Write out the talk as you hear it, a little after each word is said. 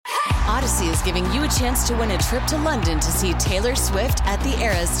Odyssey is giving you a chance to win a trip to London to see Taylor Swift at the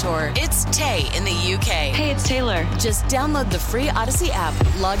Eras Tour. It's Tay in the UK. Hey, it's Taylor. Just download the free Odyssey app,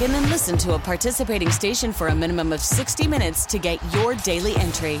 log in and listen to a participating station for a minimum of 60 minutes to get your daily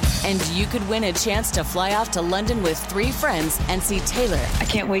entry. And you could win a chance to fly off to London with 3 friends and see Taylor. I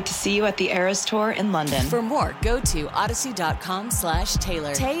can't wait to see you at the Eras Tour in London. For more, go to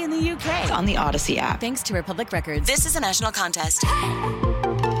odyssey.com/Taylor. Tay in the UK. It's on the Odyssey app. Thanks to Republic Records. This is a national contest.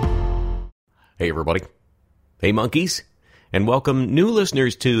 Hey, everybody. Hey, monkeys. And welcome new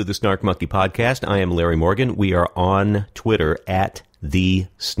listeners to the Snark Monkey Podcast. I am Larry Morgan. We are on Twitter at The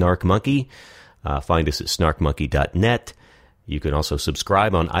Snark Monkey. Find us at snarkmonkey.net. You can also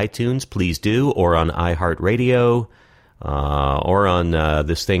subscribe on iTunes, please do, or on iHeartRadio, or on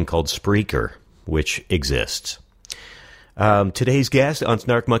this thing called Spreaker, which exists. Today's guest on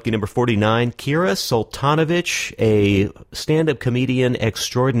Snark Monkey number 49, Kira Soltanovich, a stand-up comedian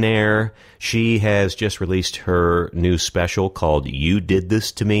extraordinaire. She has just released her new special called You Did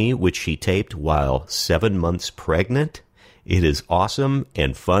This to Me, which she taped while 7 months pregnant. It is awesome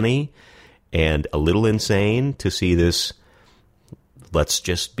and funny and a little insane to see this, let's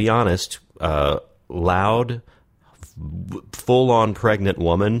just be honest, loud, full-on pregnant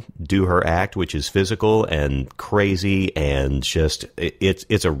woman do her act, which is physical and crazy, and just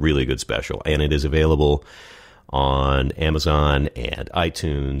it's a really good special, and it is available on Amazon and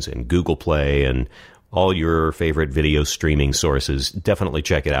iTunes and Google Play and all your favorite video streaming sources. Definitely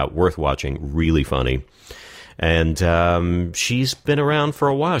check it out. Worth watching. Really funny. And she's been around for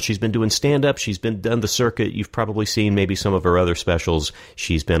a while. She's been doing stand-up. She's done the circuit. You've probably seen maybe some of her other specials.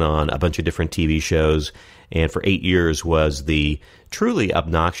 She's been on a bunch of different TV shows, and for 8 years was the truly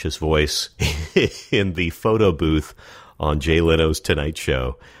obnoxious voice in the photo booth on Jay Leno's Tonight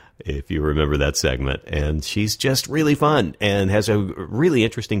Show, if you remember that segment. And she's just really fun and has a really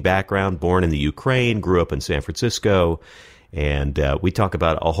interesting background, born in the Ukraine, grew up in San Francisco, and we talk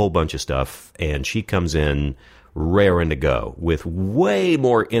about a whole bunch of stuff, and she comes in raring to go with way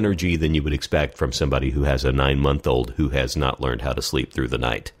more energy than you would expect from somebody who has a 9-month-old who has not learned how to sleep through the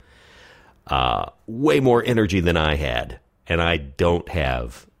night. Way more energy than I had, and I don't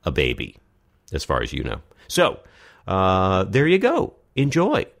have a baby, as far as you know. So, there you go.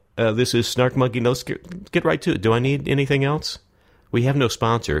 Enjoy. This is Snark Monkey. No, get right to it. Do I need anything else? We have no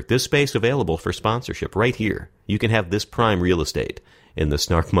sponsor. This space available for sponsorship right here. You can have this prime real estate in the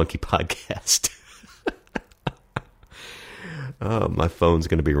Snark Monkey Podcast. Oh, my phone's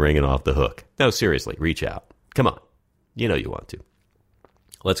going to be ringing off the hook. No, seriously, reach out. Come on. You know you want to.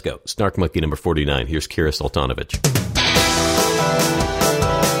 Let's go. Snark Monkey number 49. Here's Kira Soltanovich.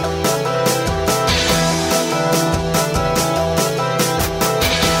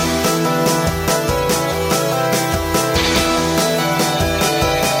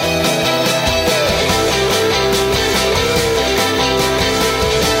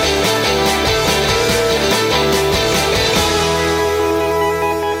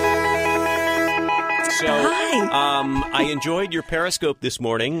 I enjoyed your Periscope this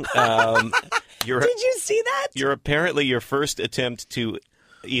morning. Did you see that? You're apparently your first attempt to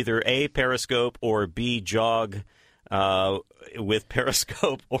either A, Periscope, or B, jog with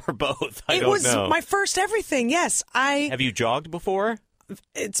Periscope, or both. I don't know. It was my first everything, yes. Have you jogged before?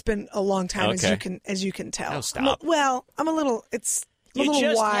 It's been a long time, okay. as you can tell. Oh, stop. I'm a little... You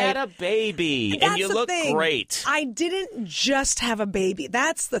just wide. had a baby, That's and you look thing. great. I didn't just have a baby.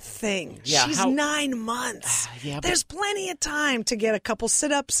 That's the thing. Yeah, She's 9 months. There's plenty of time to get a couple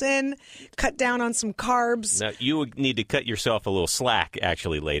sit-ups in, cut down on some carbs. Now, you would need to cut yourself a little slack,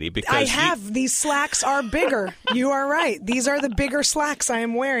 actually, lady, because I have. These slacks are bigger. You are right. These are the bigger slacks I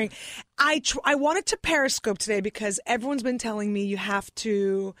am wearing. I wanted to Periscope today because everyone's been telling me you have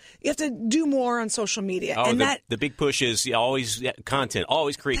to do more on social media. Oh, and the big push is always content,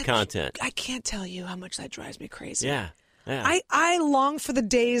 always create content. I can't tell you how much that drives me crazy. Yeah. I long for the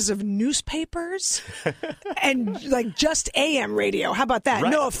days of newspapers and like just AM radio. How about that?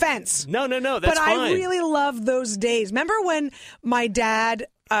 Right. No offense. No, that's but fine. I really love those days. Remember when my dad,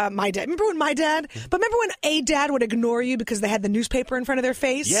 remember when a dad would ignore you because they had the newspaper in front of their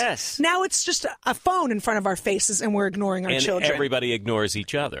face? Yes. Now it's just a phone in front of our faces and we're ignoring our children. And everybody ignores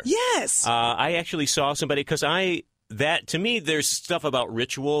each other. Yes. I actually saw somebody, because to me, there's stuff about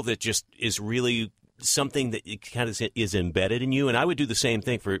ritual that just is really something that kind of is embedded in you. And I would do the same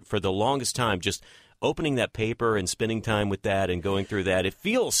thing for the longest time, just opening that paper and spending time with that and going through that. It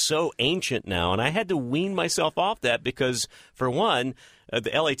feels so ancient now, and I had to wean myself off that because, for one,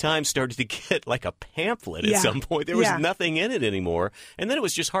 the LA Times started to get like a pamphlet at some point. There was nothing in it anymore. And then it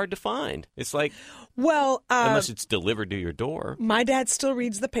was just hard to find. It's like, well, unless it's delivered to your door. My dad still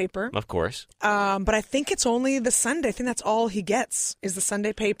reads the paper. Of course. But I think it's only the Sunday. I think that's all he gets is the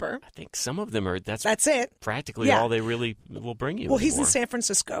Sunday paper. I think some of them are, that's it. Practically all they really will bring you. Well, anymore. he's in San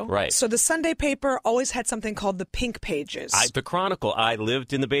Francisco. Right. So the Sunday paper always had something called the Pink Pages. The Chronicle. I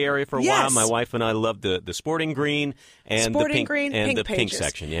lived in the Bay Area for a while. My wife and I loved the Sporting Green and the Pink Pink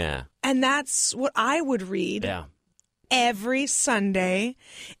section. Yeah. And that's what I would read every Sunday.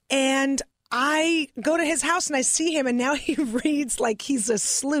 And I go to his house and I see him, and now he reads like he's a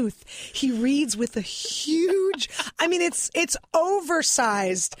sleuth. He reads with a huge, I mean, it's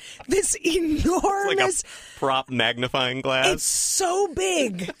oversized, this enormous. It's like a prop magnifying glass. It's so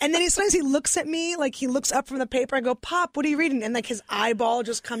big. And then sometimes he looks at me, like he looks up from the paper. I go, Pop, what are you reading? And like his eyeball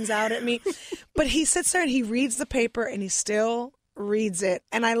just comes out at me. But he sits there and he reads the paper and he still reads it.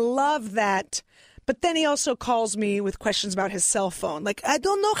 And I love that. But then he also calls me with questions about his cell phone. Like, I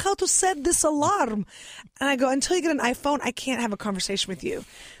don't know how to set this alarm. And I go, until you get an iPhone, I can't have a conversation with you.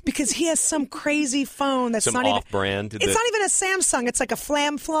 Because he has some crazy phone that's not off-brand. It's not even a Samsung. It's like a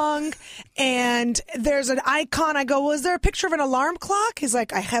Flam-Flung. And there's an icon. I go, well, is there a picture of an alarm clock? He's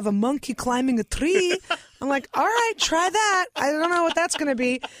like, I have a monkey climbing a tree. I'm like, all right, try that. I don't know what that's going to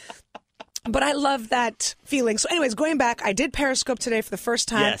be. But I love that feeling. So anyways, going back, I did Periscope today for the first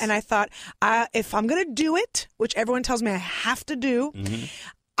time, and I thought, if I'm going to do it, which everyone tells me I have to do,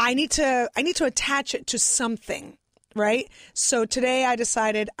 I need to attach it to something, right? So today I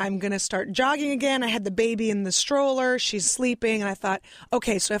decided I'm going to start jogging again. I had the baby in the stroller. She's sleeping. And I thought,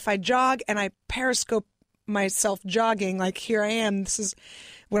 okay, so if I jog and I Periscope myself jogging, like here I am, this is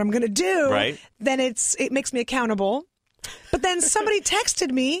what I'm going to do, then it makes me accountable. But then somebody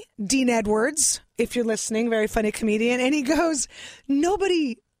texted me, Dean Edwards, if you're listening, very funny comedian, and he goes,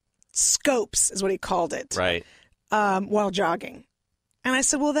 nobody scopes, is what he called it, while jogging. And I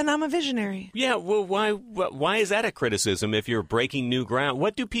said, well, then I'm a visionary. Yeah, well, why is that a criticism if you're breaking new ground?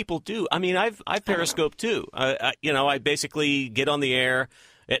 What do people do? I mean, I've Periscoped too. I basically get on the air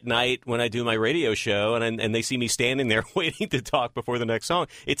at night when I do my radio show, and they see me standing there waiting to talk before the next song.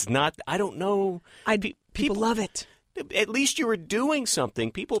 It's not, I don't know. People love it. At least you were doing something.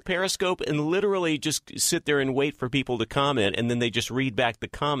 People Periscope and literally just sit there and wait for people to comment, and then they just read back the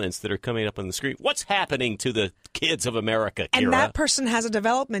comments that are coming up on the screen. What's happening to the kids of America, Kira? And that person has a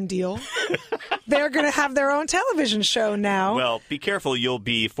development deal. They're going to have their own television show now. Well, be careful. You'll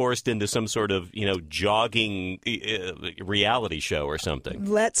be forced into some sort of, jogging reality show or something.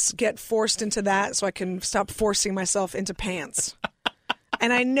 Let's get forced into that so I can stop forcing myself into pants.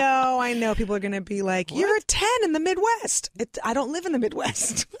 And I know people are going to be like, you're a 10 in the Midwest. I don't live in the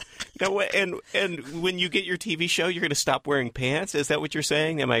Midwest. No, and when you get your TV show, you're going to stop wearing pants? Is that what you're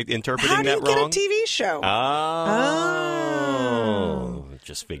saying? Am I interpreting that wrong? How do you get a TV show? Oh.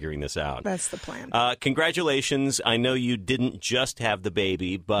 Just figuring this out. That's the plan. Congratulations. I know you didn't just have the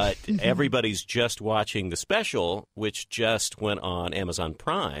baby, but everybody's just watching the special, which just went on Amazon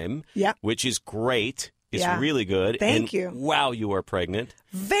Prime, which is great. It's really good. Thank you. Wow, you are pregnant.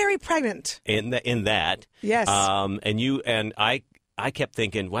 Very pregnant. In that. Yes. And I kept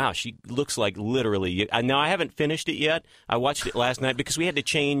thinking, wow, she looks like literally. Now, I haven't finished it yet. I watched it last night because we had to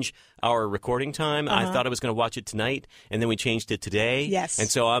change our recording time. I thought I was going to watch it tonight, and then we changed it today. Yes. And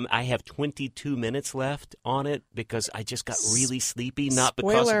so I have 22 minutes left on it because I just got really sleepy, not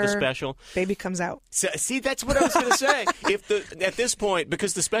because of the special. Baby comes out. So, see, that's what I was going to say. At this point,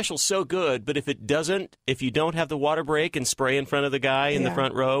 because the special's so good, but if you don't have the water break and spray in front of the guy in the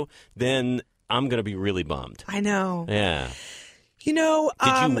front row, then I'm going to be really bummed. I know. Yeah. Did you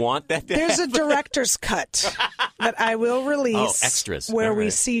want that to There's happen? a director's cut that I will release. Oh, extras. Where we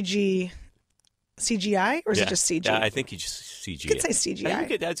CGI, or is it just CG? Yeah, I think you just CG. You could say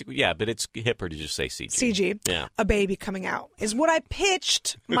CGI. But it's hipper to just say CG. CG. Yeah. A baby coming out is what I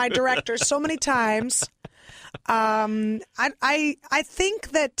pitched my director so many times. I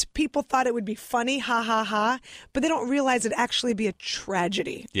think that people thought it would be funny, ha ha ha, but they don't realize it'd actually be a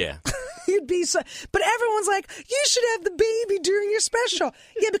tragedy. Yeah. You'd be but everyone's like, you should have the baby during your special.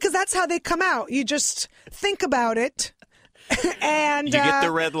 Yeah, because that's how they come out. You just think about it. And you get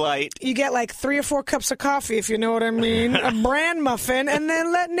the red light. You get like 3 or 4 cups of coffee, if you know what I mean, a bran muffin, and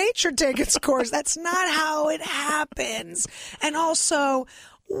then let nature take its course. That's not how it happens. And also,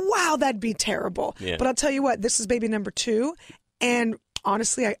 wow, that'd be terrible. Yeah. But I'll tell you what, this is baby number 2, and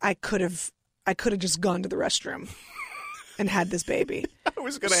honestly, I could have just gone to the restroom and had this baby. I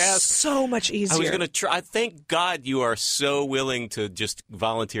was going to ask. So much easier. I was going to try. Thank God you are so willing to just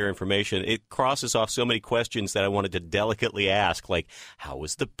volunteer information. It crosses off so many questions that I wanted to delicately ask, like, how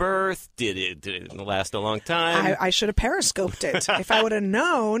was the birth? Did it last a long time? I should have periscoped it. If I would have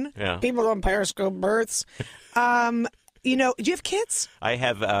known. Yeah. People don't periscope births. Do you have kids? I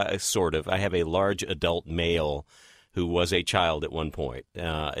have sort of. I have a large adult male who was a child at one point.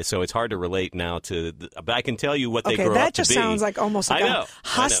 So it's hard to relate now to, but I can tell you what they grow up to be. Okay, that just sounds like almost like a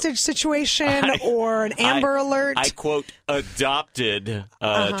hostage situation or an Amber Alert. I quote, adopted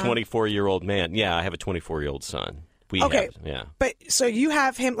a 24-year-old man. Yeah, I have a 24-year-old son. But so you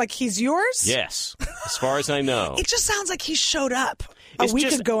have him, like he's yours? Yes, as far as I know. It just sounds like he showed up a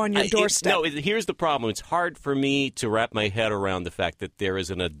week ago on your doorstep. Here's the problem. It's hard for me to wrap my head around the fact that there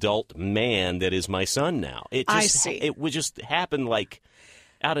is an adult man that is my son now. I see. It would just happen like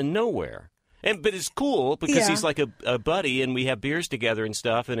out of nowhere. But it's cool because he's like a buddy, and we have beers together and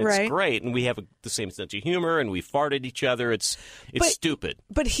stuff, and it's great. And we have the same sense of humor, and we fart at each other. It's stupid.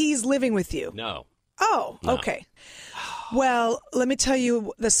 But he's living with you. No. Oh, okay. Well, let me tell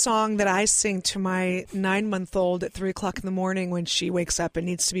you the song that I sing to my 9-month-old at 3 o'clock in the morning when she wakes up and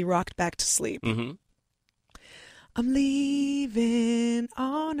needs to be rocked back to sleep. Mm-hmm. I'm leaving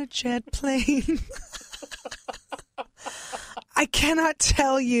on a jet plane. I cannot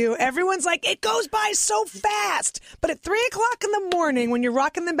tell you. Everyone's like, it goes by so fast. But at 3 o'clock in the morning when you're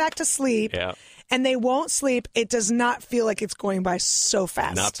rocking them back to sleep, and they won't sleep, it does not feel like it's going by so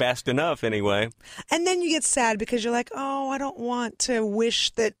fast. Not fast enough, anyway. And then you get sad because you're like, oh, I don't want to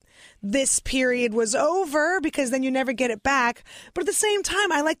wish that this period was over because then you never get it back. But at the same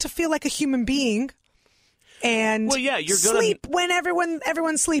time, I like to feel like a human being and sleep when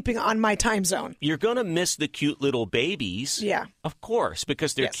everyone's sleeping on my time zone. You're going to miss the cute little babies. Yeah. Of course,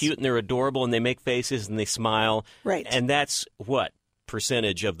 because they're cute and they're adorable and they make faces and they smile. Right. And that's what?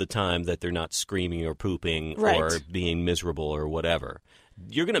 Percentage of the time that they're not screaming or pooping or being miserable or whatever.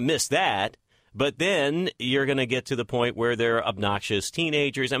 You're going to miss that, but then you're going to get to the point where they're obnoxious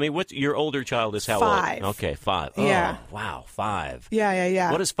teenagers. I mean, your older child is how 5. old? Okay, 5. Yeah. Oh, wow, 5. Yeah.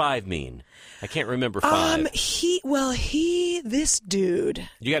 What does 5 mean? I can't remember 5. This dude.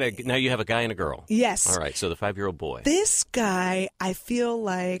 Now you have a guy and a girl. Yes. All right, so the 5-year-old boy. This guy, I feel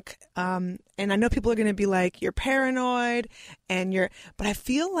like, and I know people are going to be like, you're paranoid, but I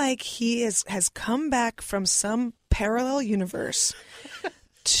feel like he has come back from some parallel universe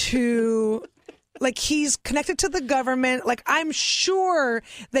to, like, he's connected to the government. Like, I'm sure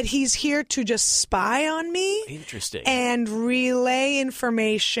that he's here to just spy on me. Interesting. And relay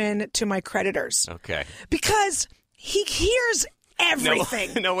information to my creditors. Okay. Because he hears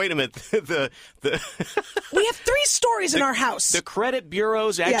everything. No, wait a minute. We have 3 stories in our house. The credit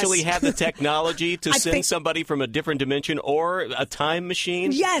bureaus actually have the technology to send somebody from a different dimension or a time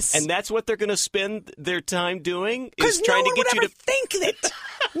machine. Yes. And that's what they're going to spend their time doing? Because no one would ever think that.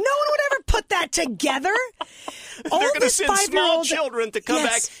 No one would ever put that together. They're going to send small children to come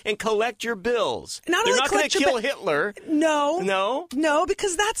back and collect your bills. They're not going to kill Hitler. No,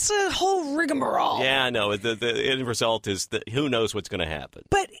 because that's a whole rigmarole. Yeah, no. The end result is that who knows what's going to happen.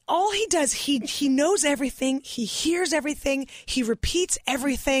 But all he does, he knows everything. He hears everything. He repeats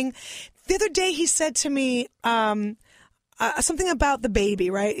everything. The other day he said to me something about the baby,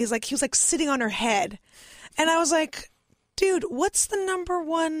 right? He was like sitting on her head. And I was like, dude, what's the number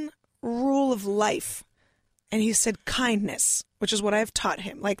 1 rule of life? And he said kindness, which is what I've taught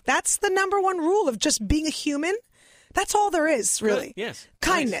him. Like, that's the number 1 rule of just being a human. That's all there is, really. Good. Yes.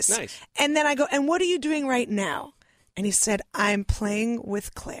 Kindness. Nice. And then I go, and what are you doing right now? And he said, I'm playing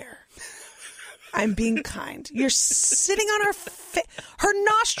with Claire. I'm being kind. You're sitting on her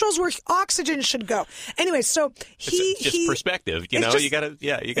nostrils where oxygen should go. Anyway, so it's just perspective, you know. You gotta.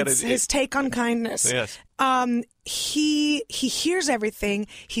 It's his take on kindness. Yes. He hears everything.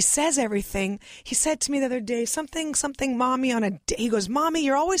 He says everything. He said to me the other day, something, mommy he goes, Mommy,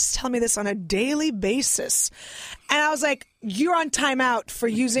 you're always telling me this on a daily basis. And I was like, you're on timeout for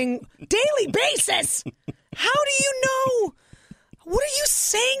using daily basis. How do you know? What are you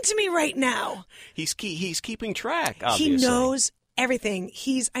saying to me right now? He's keeping track, obviously. He knows everything.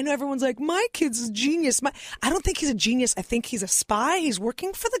 I know everyone's like, my kid's a genius. I don't think he's a genius. I think he's a spy. He's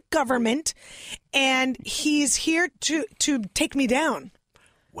working for the government, and he's here to take me down.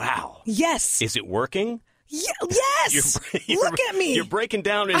 Wow. Yes. Is it working? Yes. Look at me. You're breaking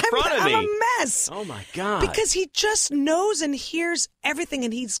down in front of me. I'm a mess. Oh, my God. Because he just knows and hears everything,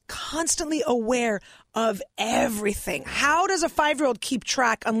 and he's constantly aware of everything. How does a 5-year-old keep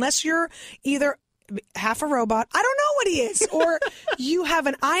track unless you're either half a robot, I don't know what he is, or you have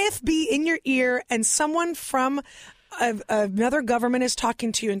an IFB in your ear and someone from another government is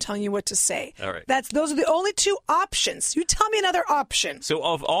talking to you and telling you what to say. All right. Those are the only two options. You tell me another option. So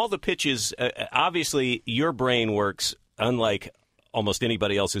of all the pitches, obviously your brain works unlike almost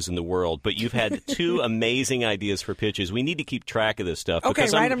anybody else's in the world, but you've had two amazing ideas for pitches. We need to keep track of this stuff. Okay,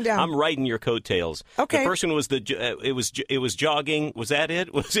 because write them down. I'm writing your coattails. Okay. The first one was it was jogging. Was that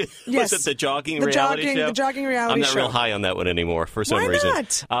it? Was it? Yes. Was it the jogging reality show? The jogging reality show. I'm not real high on that one anymore for some Why reason.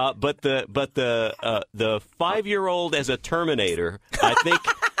 not? But the 5-year-old as a Terminator.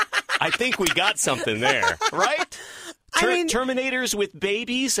 I think we got something there, right? Terminators with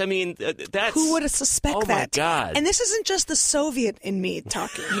babies? I mean, that's... Who would have suspected that? Oh, my God. And this isn't just the Soviet in me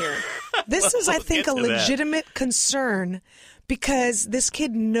talking here. This is, I think, a legitimate concern because this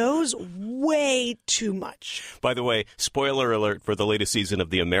kid knows way too much. By the way, spoiler alert for the latest season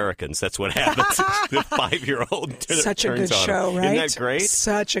of The Americans. That's what happens. The 5-year-old Such a turns good on show, him. right? Isn't that great?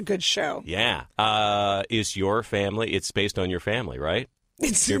 Such a good show. Yeah. Is your family... It's based on your family, right?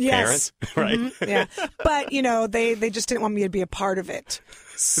 It's your parents, right? Mm-hmm, yeah, but they just didn't want me to be a part of it,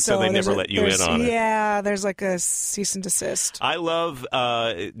 so they never let you in on it. Yeah, there's like a cease and desist. I love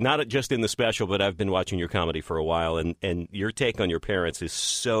not just in the special, but I've been watching your comedy for a while, and your take on your parents is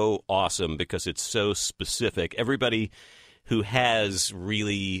so awesome because it's so specific. Everybody who has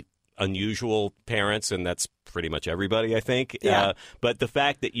really unusual parents, and that's pretty much everybody, I think. Yeah. But the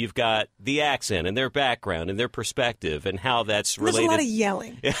fact that you've got the accent and their background and their perspective and how that's related. There's a lot of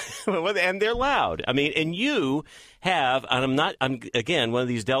yelling. And they're loud. I mean, and you have, and I'm again, one of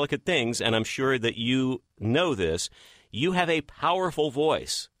these delicate things, and I'm sure that you know this, you have a powerful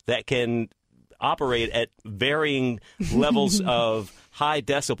voice that can operate at varying levels of high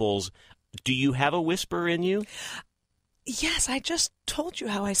decibels. Do you have a whisper in you? Yes, I just told you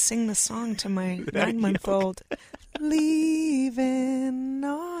how I sing the song to my 9-month-old. Leaving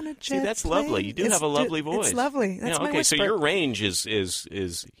on a jet See, that's lovely. You do have a lovely voice. It's lovely. That's my okay, whisper. so your range is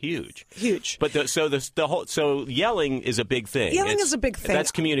huge. Huge. But so yelling is a big thing. Yelling is a big thing.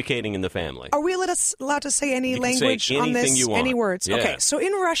 That's communicating in the family. Are we allowed to say any You can language say on this? anything you want. Any words? Yeah. Okay, so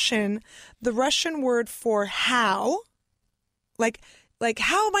in Russian, the Russian word for how, like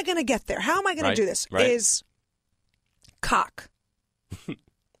how am I going to get there? How am I going to do this? Right. Is cock.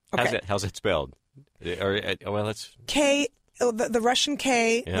 Okay. How's it spelled? Well, that's K. The Russian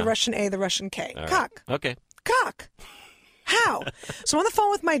K, Yeah. the Russian A, the Russian K. all right. Cock. Okay. Cock. How? So I'm on the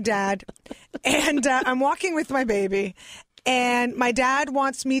phone with my dad, and I'm walking with my baby, and my dad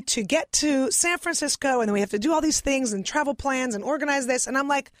wants me to get to San Francisco, and then we have to do all these things and travel plans and organize this. And I'm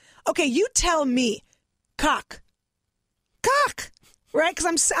like, okay, you tell me, cock. Right,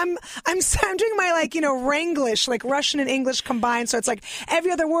 because I'm doing my Wranglish, like Russian and English combined. So it's like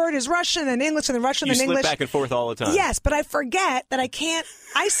every other word is Russian and English and then Russian You and slip English. back and forth all the time. Yes, but I forget that I can't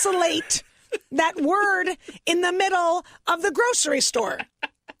isolate that word in the middle of the grocery store.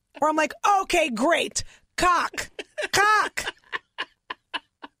 Where I'm like, okay, great, cock.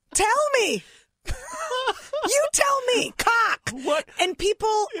 Tell me. You tell me, cock. What? And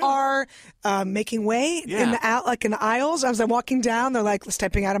people are making way in the aisles. As I'm walking down, they're like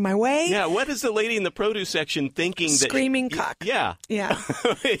stepping out of my way. Yeah. What is the lady in the produce section thinking? Screaming cock. Yeah. Yeah.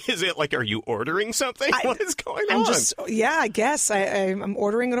 Is it like, are you ordering something? What is going on? I guess I'm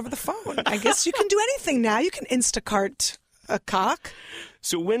ordering it over the phone. I guess you can do anything now. You can Instacart a cock.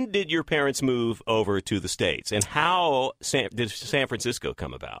 So when did your parents move over to the States, and how did San Francisco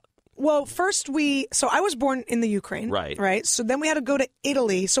come about? Well, first so I was born in the Ukraine. Right. So then we had to go to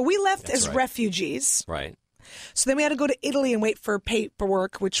Italy. So we left as refugees. Right. So then we had to go to Italy and wait for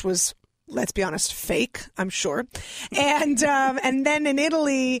paperwork, which was, let's be honest, fake, I'm sure. And then in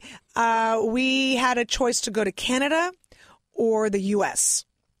Italy, we had a choice to go to Canada or the U.S.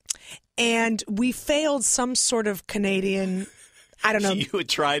 And we failed some sort of Canadian, I don't know. You had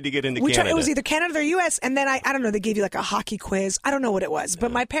tried to get into Canada. It was either Canada or U.S. And then I don't know, they gave you like a hockey quiz. I don't know what it was,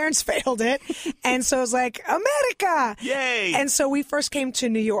 but my parents failed it. And so it was like, America! Yay! And so we first came to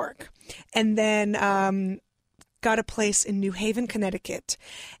New York and then got a place in New Haven, Connecticut.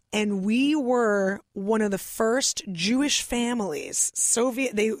 And we were one of the first Jewish families.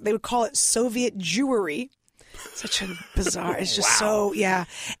 They would call it Soviet Jewry. Such a bizarre, it's just so, yeah.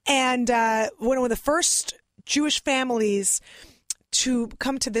 And one of the first Jewish families to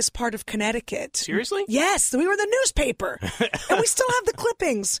come to this part of Connecticut. Seriously? Yes. We were the newspaper. And we still have the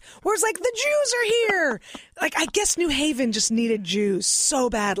clippings where it's like, the Jews are here. Like, I guess New Haven just needed Jews so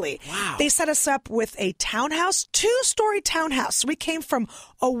badly. Wow. They set us up with a townhouse, 2-story townhouse. So we came from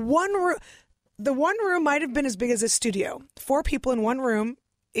a one room. The one room might have been as big as a studio. 4 people in one room.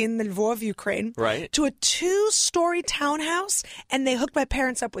 in the Lvov, Ukraine, Right. to a 2-story townhouse, and they hooked my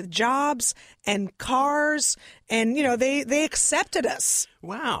parents up with jobs and cars, and they accepted us.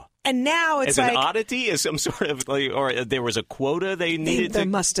 Wow. And now it's as like an oddity, as some sort of or there was a quota they needed. there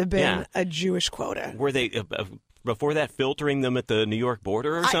must have been Yeah. a Jewish quota. Were they before that filtering them at the New York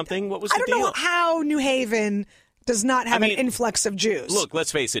border or something? What was the I don't deal? know how New Haven does not have an influx of Jews. Look,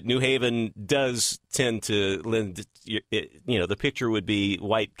 let's face it. New Haven does tend to lend. The picture would be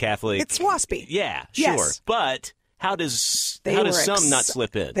white Catholic. It's waspy. Yeah, Yes. sure. But how does They some not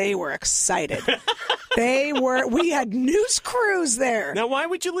slip in? They were excited. We had news crews there. Now, why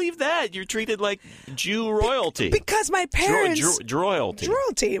would you leave that? You're treated like Jew royalty. Because my parents...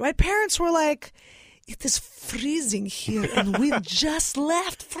 Royalty. My parents were like, it is freezing here, and we just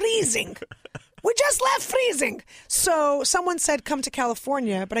left freezing. We just left freezing. So someone said, come to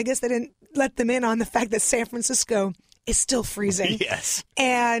California, but I guess they didn't let them in on the fact that San Francisco is still freezing. Yes.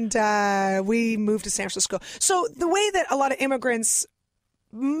 And we moved to San Francisco. So the way that a lot of immigrants,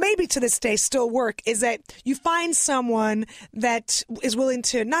 maybe to this day, still work is that you find someone that is willing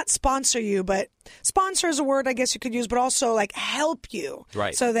to not sponsor you, but sponsor is a word I guess you could use, but also like help you.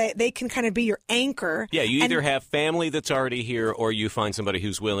 Right. So that they can kind of be your anchor. Yeah, you either have family that's already here or you find somebody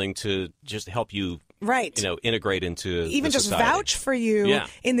who's willing to just help you, right. integrate into even the just society. vouch for you Yeah.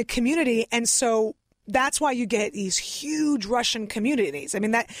 in the community. And so that's why you get these huge Russian communities. I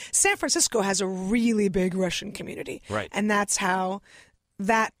mean, that San Francisco has a really big Russian community. Right. And that's how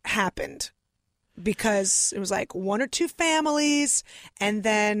that happened, because it was like 1 or 2 families, and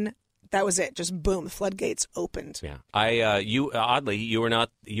then that was it. Just boom, the floodgates opened. Yeah. You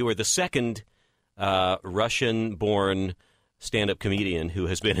were the second Russian-born stand-up comedian who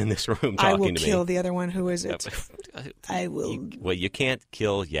has been in this room talking to me. I will kill the other one. Who is it? I will. You can't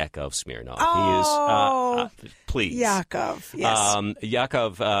kill Yakov Smirnoff. Oh, he is, please. Yakov, yes.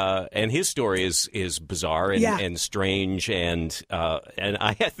 Yakov, and his story is bizarre and strange, and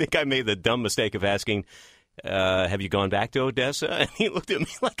I think I made the dumb mistake of asking, have you gone back to Odessa? And he looked at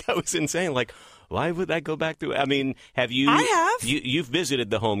me like I was insane, like, why would I go back to? I mean, have you? I have. You've visited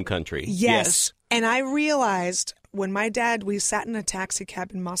the home country. Yes. And I realized when my dad, we sat in a taxi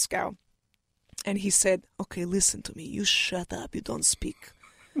cab in Moscow, and he said, okay, listen to me. You shut up. You don't speak.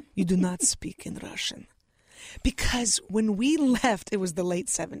 You do not speak in Russian. Because when we left, it was the late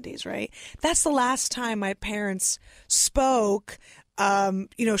 70s, right? That's the last time my parents spoke,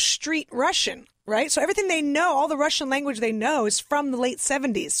 street Russian. Right? So everything they know, all the Russian language they know is from the late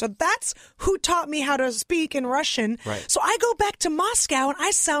 70s. So that's who taught me how to speak in Russian. Right. So I go back to Moscow and I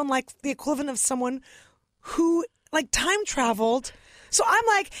sound like the equivalent of someone who like time traveled. So I'm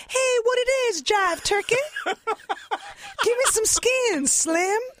like, hey, what it is, Jive Turkey? Give me some skin,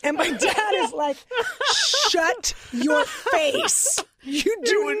 Slim. And my dad is like, shut your face. You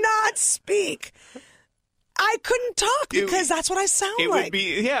do not speak. I couldn't talk because that's what I sound like.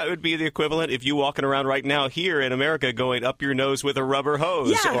 It would be the equivalent if you walking around right now here in America going up your nose with a rubber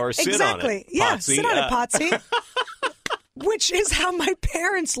hose or sit on it. Yeah, Potsy. sit on it, Potsy. Which is how my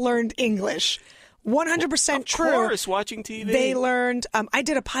parents learned English. 100% true. Of course, watching TV. They learned, I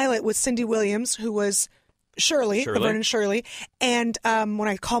did a pilot with Cindy Williams, who was Shirley, Laverne and Shirley. And when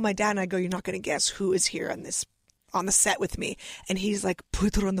I call my dad and I go, you're not going to guess who is here on the set with me. And he's like,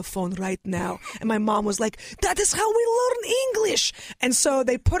 put her on the phone right now. And my mom was like, that is how we learn English. And so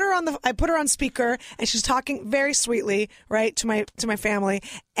I put her on speaker, and she's talking very sweetly, right, to my family.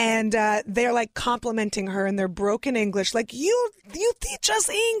 And they're like complimenting her in their broken English, like, you teach us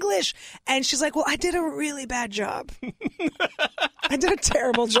English. And she's like, well, I did a really bad job. I did a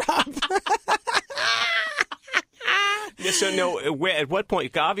terrible job. So no, at what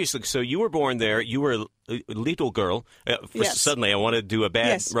point? Obviously, so you were born there. You were a little girl. Yes. Suddenly, I want to do a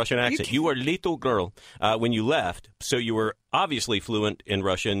bad Russian accent. You were a little girl when you left. So you were obviously fluent in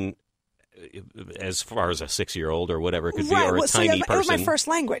Russian, as far as a 6-year-old or whatever it could be, or a tiny person. It was my first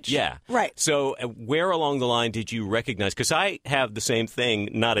language. Yeah. Right. So where along the line did you recognize? Because I have the same thing,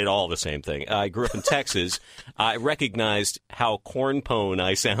 not at all the same thing. I grew up in Texas. I recognized how cornpone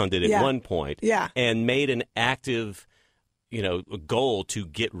I sounded at one point. Yeah. And made an active, a goal to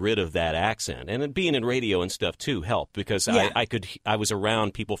get rid of that accent. And being in radio and stuff too helped, because I was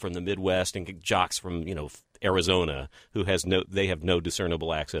around people from the Midwest and jocks from, Arizona who they have no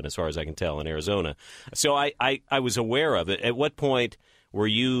discernible accent as far as I can tell in Arizona. So I was aware of it. At what point were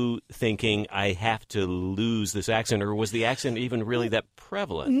you thinking I have to lose this accent, or was the accent even really that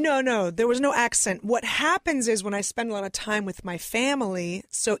prevalent? No, there was no accent. What happens is when I spend a lot of time with my family,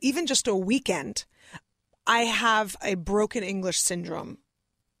 so even just a weekend, I have a broken English syndrome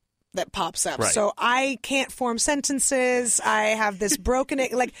that pops up. Right. So I can't form sentences. I have this broken,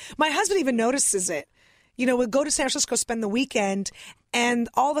 like my husband even notices it. We'll go to San Francisco, spend the weekend, and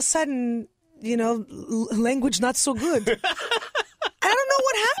all of a sudden, language not so good. I don't know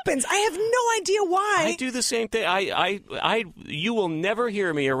what happens. I have no idea why. I do the same thing. You will never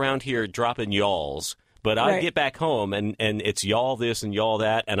hear me around here dropping y'alls. But I Right. get back home, and it's y'all this and y'all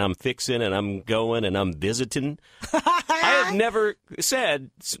that, and I'm fixing, and I'm going, and I'm visiting. I have never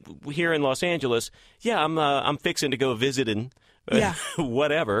said here in Los Angeles, yeah, I'm fixing to go visiting, Yeah.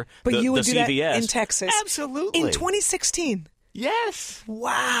 whatever. But you would the do CVS. that in Texas. Absolutely. In 2016. Yes.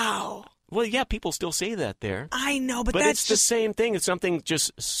 Wow. Well, yeah, people still say that there. I know, but But that's it's the just same thing. It's something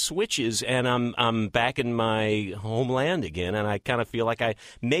just switches, and I'm back in my homeland again, and I kind of feel like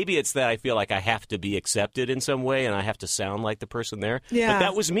maybe it's that I feel like I have to be accepted in some way, and I have to sound like the person there. Yeah. But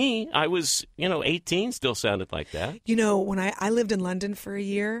that was me. I was, 18, still sounded like that. when I lived in London for a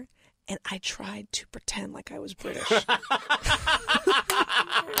year, and I tried to pretend like I was British.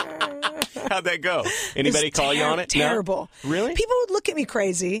 How'd that go? Anybody It's call you on it? No? Terrible. Really? People would look at me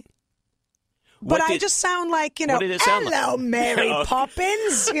crazy. But What I did- just sound like, what did it sound like? hello, Mary Okay.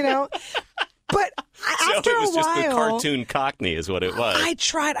 Poppins, But after so it was a just the while, cartoon Cockney is what it was. I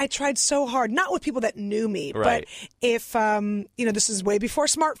tried so hard, not with people that knew me, Right. but if, this is way before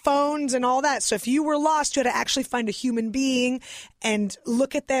smartphones and all that. So if you were lost, you had to actually find a human being and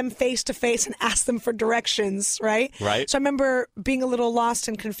look at them face to face and ask them for directions, right? Right. So I remember being a little lost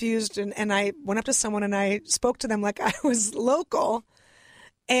and confused, and I went up to someone and I spoke to them like I was local.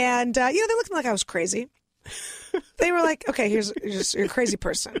 And, they looked at me like I was crazy. They were like, okay, you're a crazy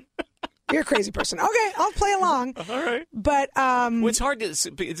person. You're a crazy person. Okay, I'll play along. All right. But Well, it's hard to.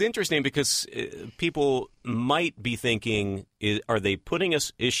 It's interesting because people might be thinking: Is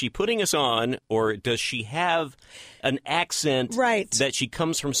she putting us on, or does she have an accent Right. that she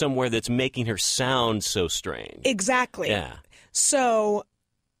comes from somewhere that's making her sound so strange? exactly. Yeah. So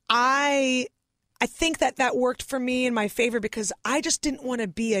I think that worked for me in my favor because I just didn't want to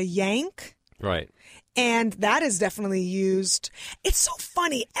be a Yank. Right. And that is definitely used. It's so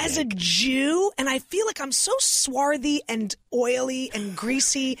funny as a Jew, and I feel like I'm so swarthy and oily and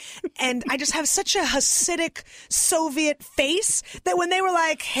greasy, and I just have such a Hasidic Soviet face that when they were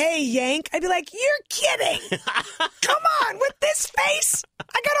like, "Hey, Yank," I'd be like, "You're kidding! Come on, with this face,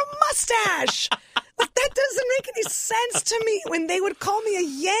 I got a mustache." Like, that doesn't make any sense to me. When they would call me a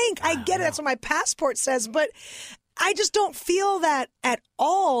Yank, I get it. That's what my passport says, but I just don't feel that at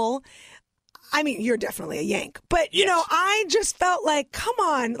all. I mean, you're definitely a Yank, but Yes. I just felt like, come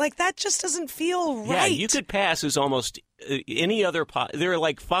on, like that just doesn't feel right. Yeah, you could pass as almost any other. There are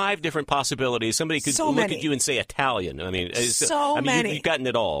like 5 different possibilities. Somebody could So look many. at you and say Italian. I mean, many. You've gotten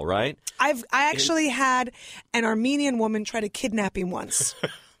it all, right? I actually had an Armenian woman try to kidnap me once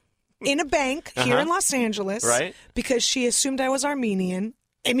in a bank here in Los Angeles, Right. because she assumed I was Armenian.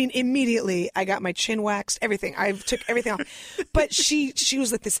 I mean, immediately I got my chin waxed, everything. I took everything off. But she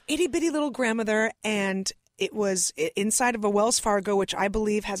was like this itty bitty little grandmother, and it was inside of a Wells Fargo, which I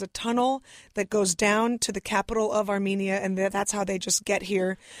believe has a tunnel that goes down to the capital of Armenia, and that's how they just get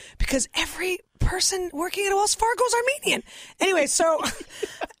here, because every person working at a Wells Fargo is Armenian. Anyway, so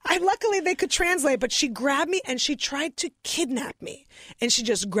luckily they could translate, but she grabbed me and she tried to kidnap me. And she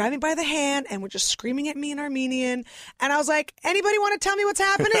just grabbed me by the hand and was just screaming at me in Armenian. And I was like, anybody want to tell me what's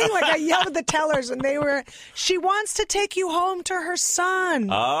happening? Like, I yelled at the tellers, and she wants to take you home to her son.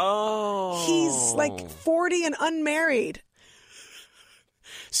 Oh. He's like 40 and unmarried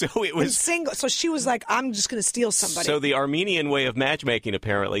So it and was. single. So she was like, I'm just going to steal somebody. So the Armenian way of matchmaking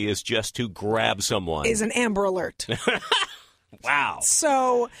apparently is just to grab someone. is an Amber Alert. Wow.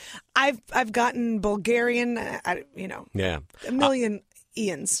 So I've gotten Bulgarian, Yeah. a million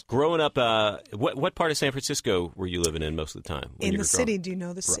Ians. Growing up, what part of San Francisco were you living in most of the time? when In you the were growing- city. Do you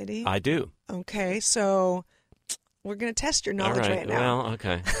know the city? I do. Okay, so we're going to test your All knowledge right. right now. Well,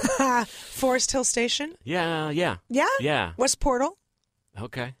 okay. Forest Hill Station? Yeah. Yeah? Yeah. West Portal?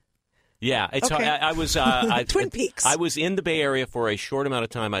 Okay. Yeah, it's. Okay. I was. Twin Peaks. I was in the Bay Area for a short amount of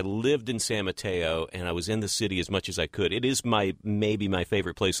time. I lived in San Mateo, and I was in the city as much as I could. It is maybe my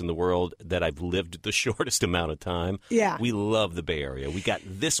favorite place in the world that I've lived the shortest amount of time. Yeah. We love the Bay Area. We got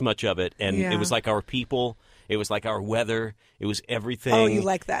this much of it, and Yeah. it was like our people. It was like our weather. It was everything. Oh, you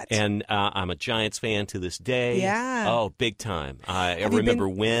like that. And I'm a Giants fan to this day. Yeah. Oh, big time. I Have you remember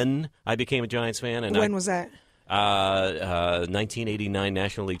when I became a Giants fan. And When was that? 1989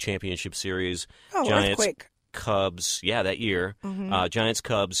 National League Championship Series. Oh, Giants, earthquake. Cubs. Yeah, that year. Giants,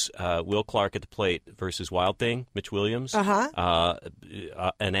 Cubs. Will Clark at the plate versus Wild Thing, Mitch Williams. An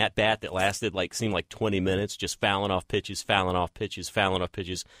at bat that lasted seemed like 20 minutes, just fouling off pitches.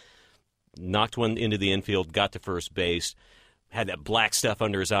 knocked one into the infield, got to first base, had that black stuff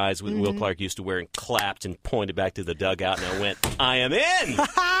under his eyes that Will Clark used to wear, and clapped and pointed back to the dugout, and I went, I am in!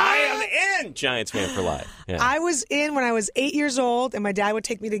 I am in! Giants fan for life. Yeah. I was in when I was 8 years old, and my dad would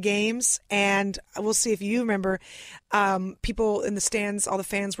take me to games, and we'll see if you remember, people in the stands, all the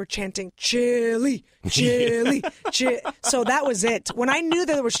fans were chanting, Chili, Chili, Chili. So that was it. When I knew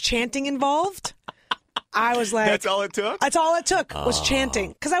there was chanting involved, I was like... That's all it took? That's all it took was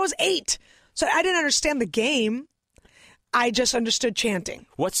chanting, because I was 8. So I didn't understand the game. I just understood chanting.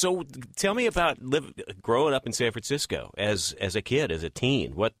 So tell me about growing up in San Francisco as a kid, as a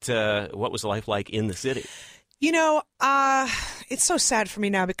teen. What was life like in the city? You know, it's so sad for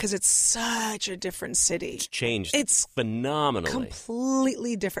me now because it's such a different city. It's changed. It's phenomenally.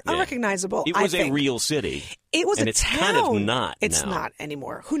 Completely different. Yeah. Unrecognizable, It was I think. a real city. It was and a it's town. kind of not It's now. not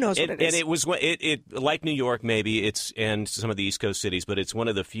anymore. Who knows what it is? And it was like New York, maybe, and some of the East Coast cities, but it's one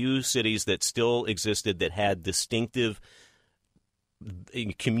of the few cities that still existed that had distinctive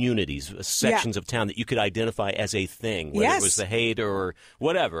communities, sections of town that you could identify as a thing, whether it was the Haight or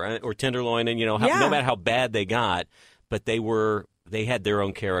whatever, or Tenderloin, and no matter how bad they got, but they had their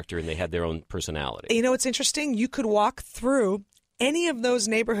own character and they had their own personality. You know what's interesting? You could walk through any of those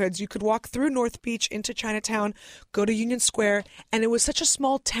neighborhoods. You could walk through North Beach into Chinatown, go to Union Square, and it was such a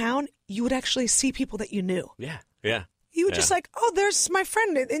small town, you would actually see people that you knew. Yeah. You were just like, oh, there's my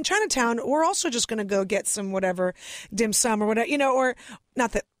friend in Chinatown. We're also just going to go get some whatever dim sum or whatever, or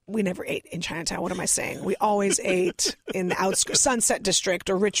not that we never ate in Chinatown. What am I saying? We always ate in the outskirts, Sunset District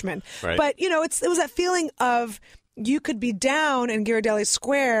or Richmond. Right. But, it was that feeling of you could be down in Ghirardelli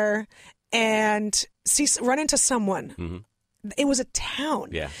Square and run into someone. Mm-hmm. It was a town.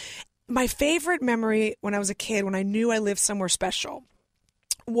 Yeah. My favorite memory when I was a kid, when I knew I lived somewhere special,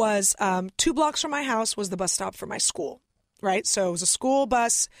 was 2 blocks from my house was the bus stop for my school, right? So it was a school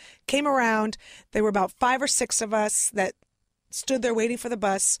bus, came around. There were about 5 or 6 of us that stood there waiting for the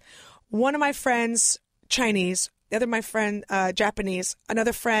bus. One of my friends, Chinese. The other, my friend, Japanese.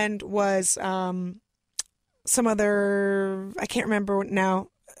 Another friend was some other, I can't remember now.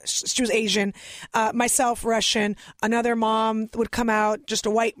 She was Asian. Myself, Russian. Another mom would come out, just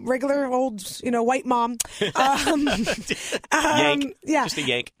a regular old, white mom. Yank. Yeah. Just a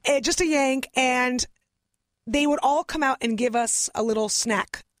yank. Just a yank. And they would all come out and give us a little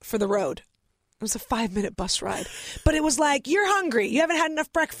snack for the road. It was a 5-minute bus ride. But it was like, you're hungry. You haven't had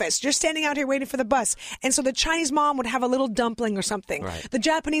enough breakfast. You're standing out here waiting for the bus. And so the Chinese mom would have a little dumpling or something. Right. The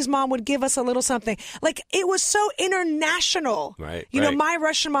Japanese mom would give us a little something. Like, it was so international. Right. You know, my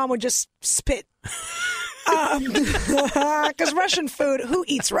Russian mom would just spit. Because Russian food, who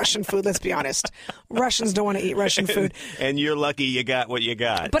eats Russian food? Let's be honest. Russians don't want to eat Russian food. And you're lucky you got what you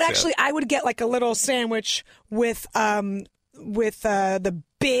got. But actually, I would get like a little sandwich with the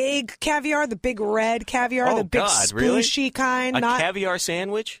big caviar, the big red caviar, the big spooshy kind. A caviar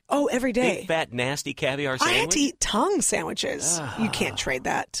sandwich? Oh, every day. Big, fat, nasty caviar sandwich? I had to eat tongue sandwiches. You can't trade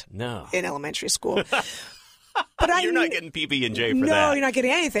that in elementary school. But you're not getting PB&J for that. No, you're not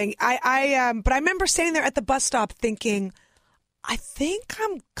getting anything. But I remember standing there at the bus stop thinking, I think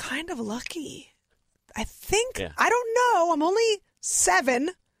I'm kind of lucky. I don't know. I'm only 7.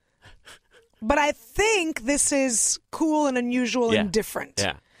 But I think this is cool and unusual and different.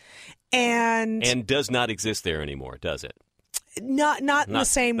 Yeah. And does not exist there anymore, does it? Not in the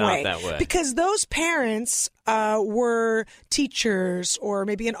same way. Not that way. Because those parents were teachers or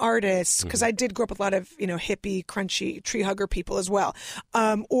maybe an artist, because I did grow up with a lot of, hippie, crunchy, tree hugger people as well.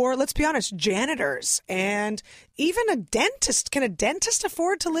 Or let's be honest, janitors and even a dentist. Can a dentist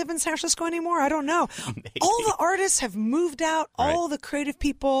afford to live in San Francisco anymore? I don't know. Maybe. All the artists have moved out, all the creative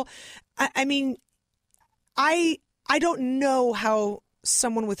people. I mean, I don't know how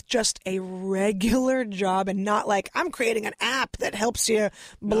someone with just a regular job and not like I'm creating an app that helps you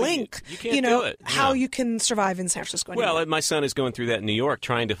blink, you can't do it. How you can survive in San Francisco anymore. Well, my son is going through that in New York,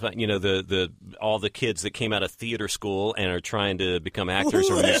 trying to find, all the kids that came out of theater school and are trying to become actors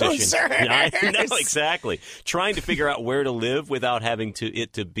or musicians. I know, exactly. Trying to figure out where to live without having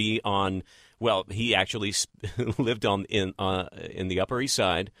to be on. Well, he actually lived in the Upper East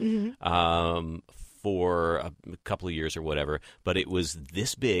Side. Mm-hmm. For a couple of years or whatever, but it was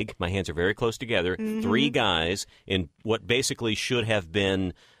this big. My hands are very close together. Mm-hmm. 3 guys in what basically should have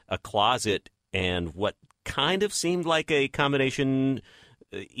been a closet and what kind of seemed like a combination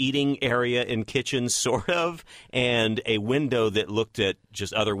eating area and kitchen, sort of, and a window that looked at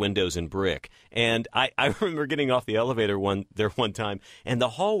just other windows in brick. And I remember getting off the elevator one time, and the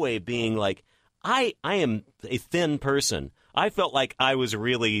hallway being like, I am a thin person. I felt like I was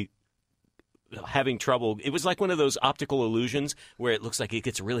really having trouble. It was like one of those optical illusions where it looks like it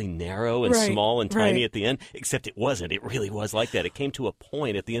gets really narrow and Right, small and tiny right. at the end, except it wasn't. It really was like that. It came to a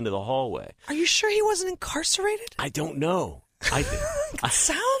point at the end of the hallway. Are you sure he wasn't incarcerated? I don't know.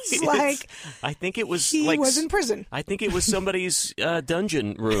 Sounds like I think it was he like was in prison. I think it was somebody's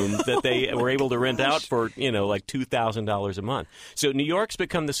dungeon room that they were able to rent out for, like $2,000 a month. So New York's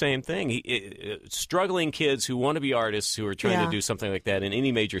become the same thing. Struggling kids who want to be artists who are trying Yeah. to do something like that in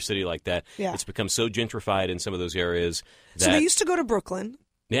any major city like that. Yeah. It's become so gentrified in some of those areas that So they used to go to Brooklyn.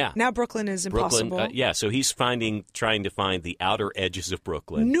 yeah. Now Brooklyn is impossible. Brooklyn, so he's trying to find the outer edges of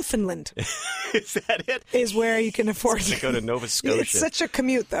Brooklyn. Newfoundland Is that it? is where you can afford To go to Nova Scotia. It's such a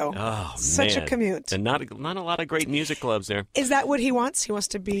commute, though. Oh, such man. a commute. And not a lot of great music clubs there. Is that what he wants? He wants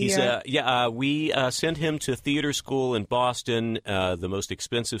to be. We sent him to theater school in Boston, the most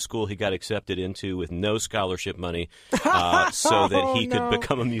expensive school he got accepted into with no scholarship money, so that he could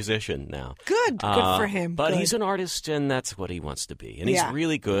become a musician now. Good for him. But Good. he's an artist, and that's what he wants to be. And Yeah. he's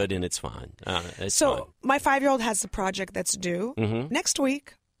really good, and it's fine. It's So fun. my 5-year-old has the project that's due Mm-hmm. next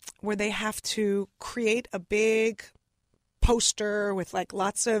week, where they have to create a big poster with like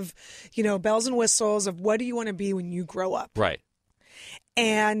lots of, bells and whistles of what do you want to be when you grow up. Right.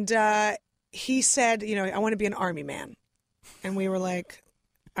 And he said, I want to be an army man. And we were like,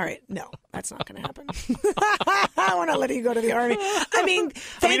 all right, no, that's not going to happen. I want to let you go to the army. I mean,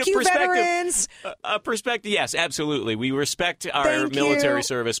 thank you, veterans. A perspective, yes, absolutely. We respect our Thank military you.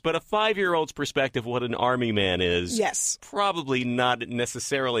 service, but a 5-year-old's perspective of what an army man is, Yes. probably not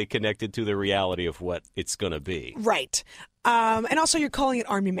necessarily connected to the reality of what it's going to be. Right. And also, you're calling it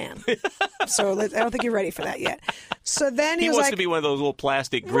Army Man. So I don't think you're ready for that yet. So then he, He was wants like, to be one of those little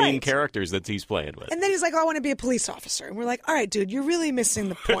plastic green Right. characters that he's playing with. and then he's like, I want to be a police officer. And we're like, all right, dude, you're really missing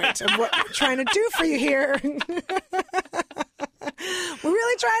the point of what we're trying to do for you here. We're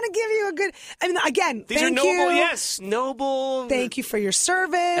really trying to give you a good, again, These thank are noble, you. yes, noble. Thank you for your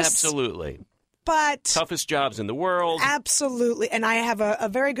service. Absolutely. But Toughest jobs in the world. absolutely. And I have a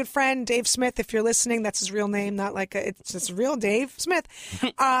very good friend, Dave Smith. If you're listening, that's his real name, not like it's just real Dave Smith.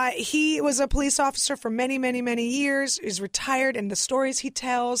 He was a police officer for many, many, many years. He's retired, and the stories he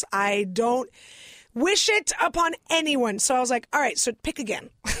tells, I don't wish it upon anyone. So I was like, all right, so pick again.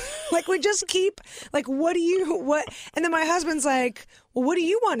 Like, we just keep, like, what? And then my husband's like, well, what do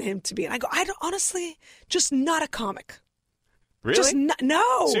you want him to be? And I go, I don't, honestly, just not a comic. Really? Just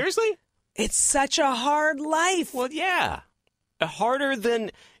no. Seriously? It's such a hard life. Well, yeah. Harder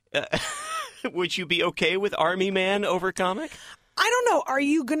than... would you be okay with Army Man over comic? I don't know. Are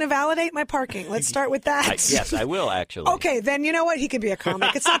you going to validate my parking? Let's start with that. Yes, I will, actually. Okay, then you know what? He could be a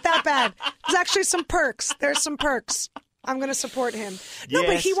comic. It's not that bad. There's actually some perks. There's some perks. I'm going to support him. No,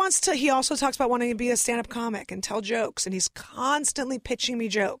 but Yes. he also talks about wanting to be a stand-up comic and tell jokes, and he's constantly pitching me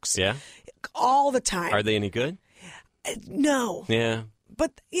jokes. Yeah? All the time. Are they any good? No. Yeah.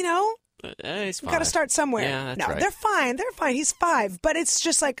 But, It's fine. got to start somewhere. Yeah, that's no, right. they're fine. They're fine. He's 5. But it's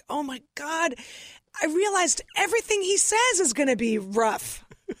just like, oh, my God. I realized everything he says is going to be rough.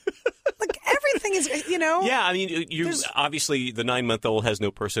 Like, everything is, Yeah, I mean, you There's- obviously, the 9-month-old has no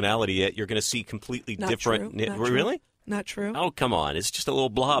personality yet. You're going to see completely Not different... true. Not true. Really? Not true. Oh, come on. It's just a little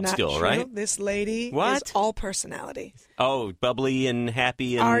blob Not still, true. right? This lady What? is all personality. Oh, bubbly and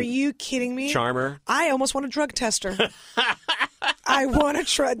happy and... Are you kidding me? Charmer? I almost want to drug test her. I want to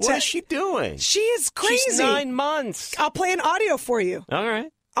drug test. What is she doing? She is crazy. She's 9 months. I'll play an audio for you. All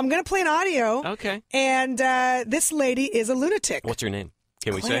right. I'm going to play an audio. Okay. And this lady is a lunatic. What's her name?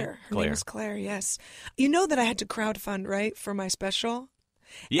 Can we say? Claire. Her name is Claire, yes. You know that I had to crowdfund, right, for my special?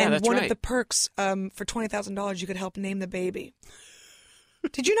 Yeah, and that's one right. of the perks for $20,000, you could help name the baby.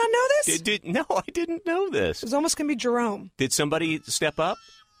 Did you not know this? No, I didn't know this. It was almost going to be Jerome. Did somebody step up?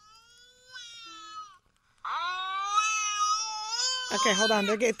 Okay, hold on.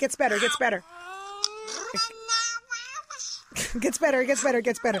 It gets better. It gets better. It gets better. It gets better. It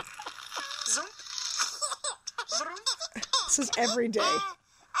gets better. This is every day.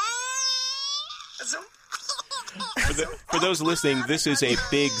 For those listening, this is a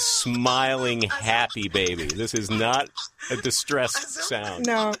big, smiling, happy baby. This is not a distressed sound.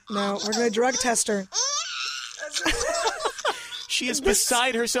 No, we're going to drug test her. She is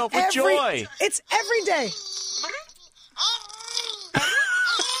beside herself with joy. It's every day.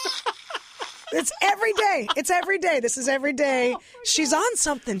 It's every day. It's every day. This is every day. She's on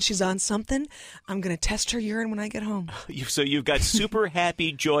something. She's on something. I'm going to test her urine when I get home. So you've got super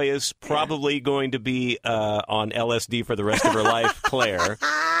happy, joyous, probably going to be on LSD for the rest of her life, Claire.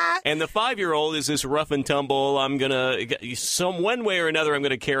 And the 5-year-old is this rough and tumble. I'm going to, one way or another, I'm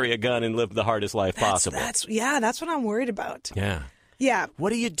going to carry a gun and live the hardest life possible. That's what I'm worried about. Yeah. Yeah. What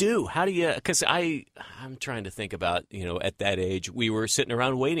do you do? How do you? Because I'm trying to think about, at that age, we were sitting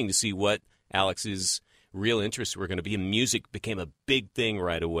around waiting to see what Alex's real interests were going to be. And music became a big thing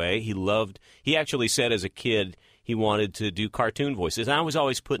right away. He actually said as a kid he wanted to do cartoon voices. And I was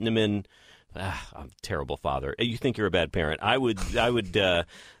always putting him in. I'm a terrible father. You think you're a bad parent. I would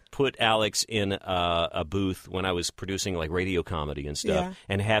put Alex in a booth when I was producing like radio comedy and stuff,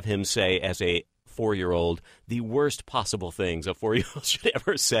 and have him say as a 4-year-old the worst possible things a 4-year-old should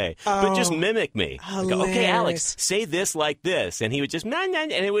ever say, but just mimic me. I go, okay, Alex, say this like this, and he would just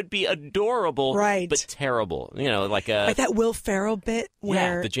and it would be adorable, right? But terrible, like that Will Ferrell bit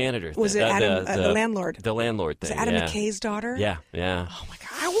where the janitor was it Adam, the landlord, the landlord thing, was it Adam McKay's daughter? Yeah. Oh my God,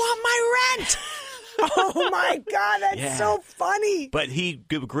 I want my rent. Oh my God, that's so funny. But he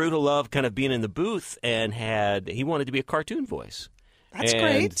grew to love kind of being in the booth, and he wanted to be a cartoon voice. That's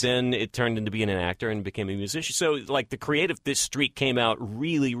great. And then it turned into being an actor and became a musician. So, like, this streak came out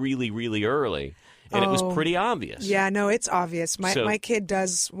really, really, really early, and it was pretty obvious. Yeah, no, it's obvious. My kid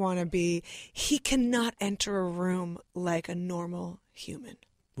does want to be. He cannot enter a room like a normal human.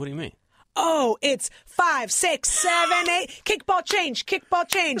 What do you mean? Oh, it's 5, 6, 7, 8. Kickball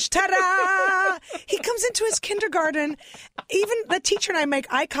change. Ta-da! He comes into his kindergarten. Even the teacher and I make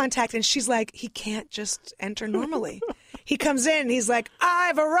eye contact, and she's like, he can't just enter normally. He comes in, and he's like,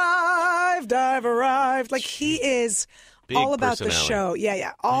 I've arrived. Like, he is big all about the personality. show.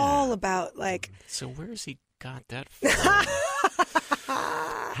 Yeah. All about, like. So where's he got that from?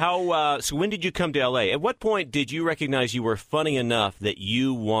 So when did you come to L.A.? At what point did you recognize you were funny enough that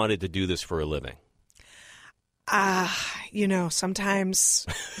you wanted to do this for a living? Sometimes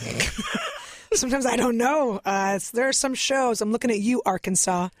I don't know. There are some shows, I'm looking at you,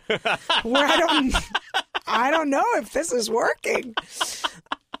 Arkansas, where I don't know if this is working.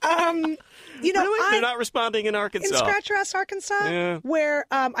 Really? They're not responding in Arkansas. In Scratch Your Ass, Arkansas, where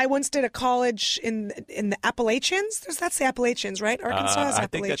I once did a college in the Appalachians. That's the Appalachians, right? Arkansas is Appalachians. I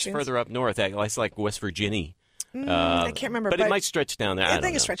think that's further up north. It's like West Virginia. I can't remember. But it might stretch down there. I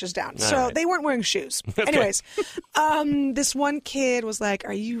think it stretches down. So right. They weren't wearing shoes. Okay. Anyways, this one kid was like,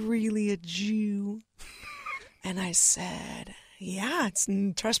 are you really a Jew? And I said, yeah,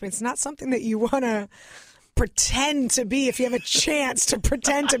 trust me, it's not something that you want to pretend to be if you have a chance to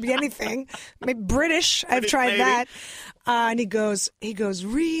pretend to be anything. Maybe British. I've tried maybe. that. And he goes,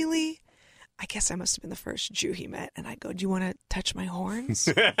 really? I guess I must have been the first Jew he met. And I go, do you want to touch my horns?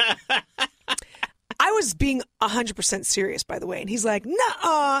 I was being 100% serious, by the way. And he's like,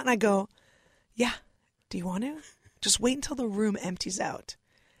 nuh-uh. And I go, yeah, do you want to? Just wait until the room empties out.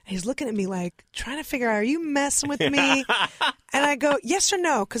 And he's looking at me like, trying to figure out, are you messing with me? And I go, yes or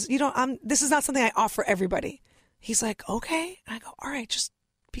no? Because this is not something I offer everybody. He's like, okay. And I go, all right, just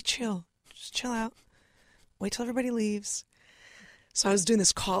be chill. Just chill out. Wait till everybody leaves. So I was doing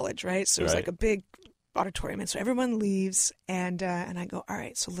this college, right? So it was like a big auditorium. And so everyone leaves. And I go, all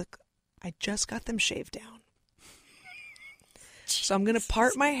right, so look, I just got them shaved down. So I'm going to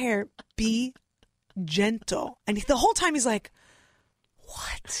part my hair. Be gentle. And the whole time he's like,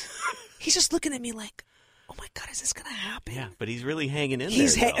 what? He's just looking at me like, oh my God, is this going to happen? Yeah, but he's really hanging in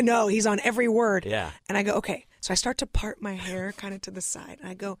there. No, he's on every word. Yeah. And I go, okay. So I start to part my hair kind of to the side. And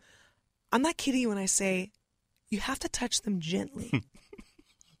I go, I'm not kidding you when I say, you have to touch them gently.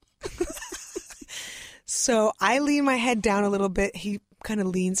 So I lean my head down a little bit. He kind of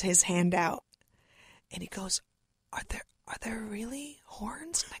leans his hand out. And he goes, are there really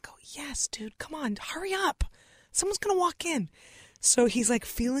horns? And I go, yes, dude, come on, hurry up. Someone's going to walk in. So he's like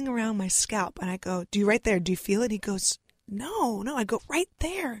feeling around my scalp. And I go, right there, do you feel it? He goes, no. I go, right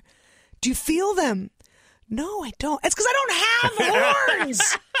there. Do you feel them? No, I don't. It's because I don't have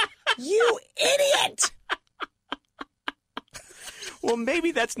horns. You idiot. Well,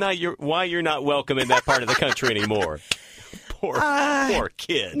 maybe that's not why you're not welcome in that part of the country anymore. Poor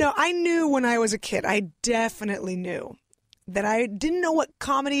kid. No, I knew when I was a kid. I definitely knew that I didn't know what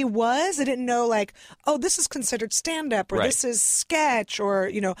comedy was. I didn't know like, oh, this is considered stand-up or this is sketch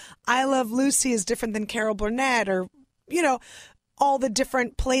or, I Love Lucy is different than Carol Burnett or, all the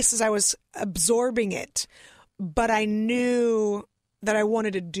different places I was absorbing it. But I knew that I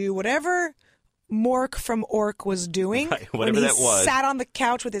wanted to do whatever Mork from Ork was doing. Right, whatever that was. Sat on the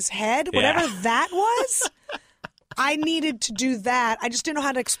couch with his head, whatever that was. I needed to do that. I just didn't know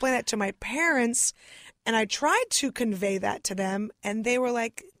how to explain that to my parents. And I tried to convey that to them. And they were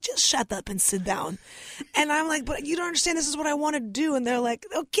like, just shut up and sit down. And I'm like, but you don't understand. This is what I want to do. And they're like,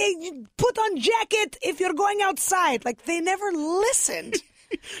 okay, you put on jacket if you're going outside. Like, they never listened.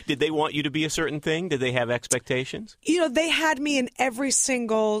 Did they want you to be a certain thing? Did they have expectations? They had me in every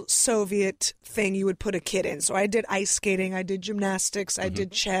single Soviet thing you would put a kid in. So I did ice skating, I did gymnastics, I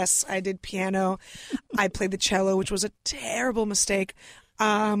did chess, I did piano, I played the cello, which was a terrible mistake.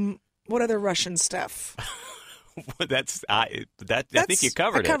 What other Russian stuff? I think you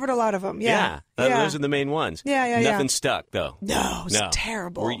covered it. I covered a lot of them. Yeah. Those are the main ones. Yeah. Nothing stuck though. No, it was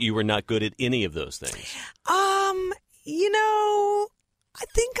terrible. You were not good at any of those things. I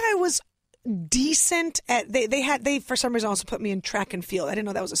think I was decent at they for some reason also put me in track and field. I didn't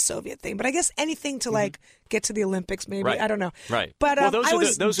know that was a Soviet thing, but I guess anything to like get to the Olympics, maybe. Right. I don't know. Right. But I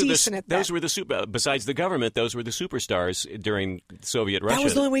was decent at that. Those were besides the government, those were the superstars during Soviet Russia. That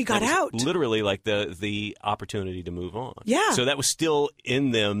was the only way you got out. Literally, like the opportunity to move on. Yeah. So that was still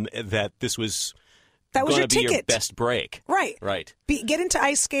in them that this was. That was your ticket. Be your best break. Right. Right. Get into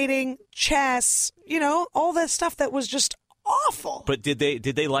ice skating, chess, all that stuff that was just awful. But did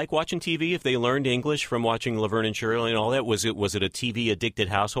they like watching TV? If they learned English from watching Laverne and Shirley and all that, was it a TV addicted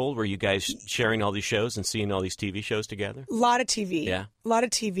household? Were you guys sharing all these shows and seeing all these TV shows together? A lot of TV. Yeah. A lot of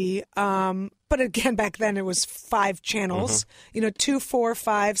TV. But again, back then it was 5 channels. 2, 4,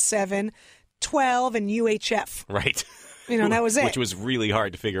 5, 7, 12, and UHF. Right. That was it. Which was really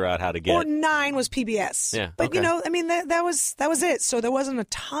hard to figure out how to get. Or 9 was PBS. Yeah. But, okay. that was it. So there wasn't a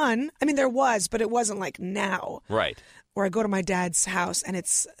ton. I mean, there was, but it wasn't like now. Right. Where I go to my dad's house and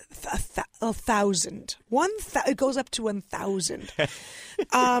it's 1,000. It goes up to 1,000.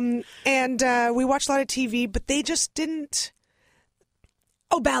 And we watched a lot of TV, but they just didn't.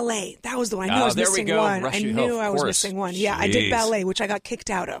 Oh, ballet. That was the one. I knew I was missing one. I knew I was missing one. Yeah, I did ballet, which I got kicked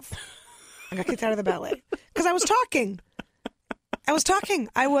out of. I got kicked out of the ballet because I was talking.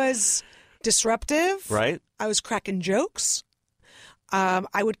 I was disruptive. Right. I was cracking jokes.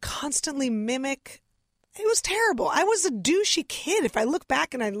 I would constantly mimic. It was terrible. I was a douchey kid. If I look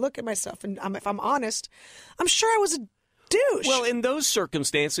back and I look at myself, and if I'm honest, I'm sure I was a douche. Well, in those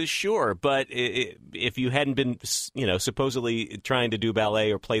circumstances, sure. But if you hadn't been, supposedly trying to do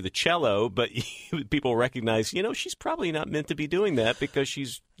ballet or play the cello, but people recognize, she's probably not meant to be doing that because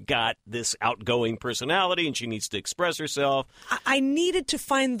she's got this outgoing personality and she needs to express herself. I needed to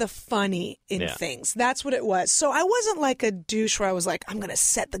find the funny in things. That's what it was. So I wasn't like a douche where I was like, I'm going to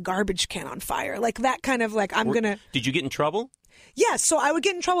set the garbage can on fire. Like that kind of like, Did you get in trouble? Yeah, so I would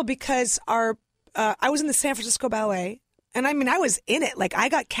get in trouble because I was in the San Francisco Ballet. And I mean, I was in it. Like, I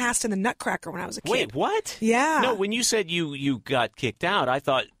got cast in the Nutcracker when I was a kid. Wait, what? Yeah. No, when you said you got kicked out, I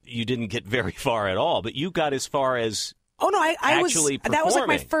thought you didn't get very far at all. But you got as far as I was. performing. That was like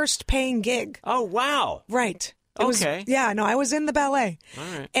my first paying gig. Oh, wow. Right. Okay. I was in the ballet.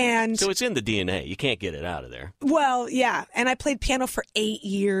 All right. And so it's in the DNA. You can't get it out of there. Well, yeah. And I played piano for 8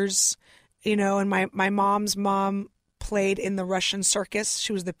 years, and my mom's mom played in the Russian circus.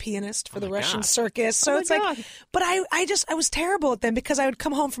 She was the pianist for the Russian circus. So it's like, but I was terrible at them because I would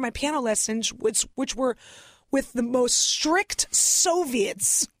come home from my piano lessons, which were with the most strict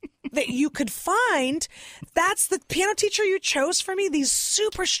Soviets that you could find. That's the piano teacher you chose for me. These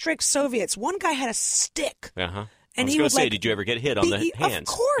super strict Soviets. One guy had a stick. Uh-huh. And I was going to say, did you ever get hit on the hands?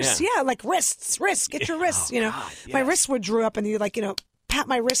 Of course, yeah, like wrists, get your wrists. God, my wrists would drew up, and you pat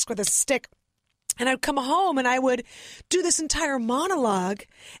my wrist with a stick. And I'd come home and I would do this entire monologue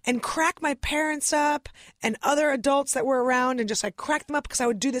and crack my parents up and other adults that were around and just crack them up because I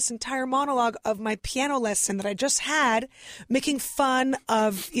would do this entire monologue of my piano lesson that I just had, making fun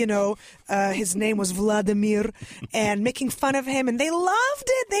of, his name was Vladimir, and making fun of him. And they loved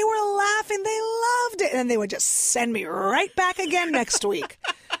it. They were laughing. They loved it. And they would just send me right back again next week.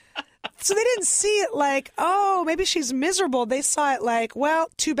 So they didn't see it like, oh, maybe she's miserable. They saw it like, well,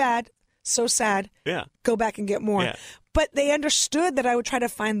 too bad. So sad. Yeah. Go back and get more. Yeah. But they understood that I would try to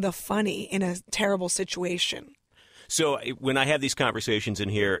find the funny in a terrible situation. So when I have these conversations in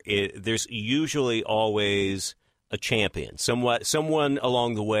here, there's usually always a champion, someone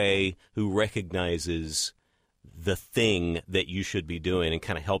along the way who recognizes the thing that you should be doing and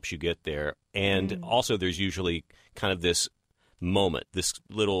kind of helps you get there. And also there's usually kind of this moment, this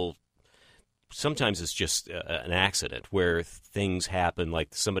little... Sometimes it's just an accident where things happen, like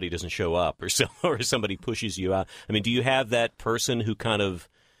somebody doesn't show up or somebody pushes you out. I mean, do you have that person who kind of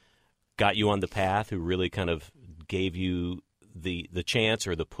got you on the path, who really kind of gave you the chance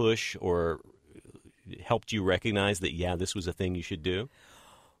or the push or helped you recognize that, this was a thing you should do?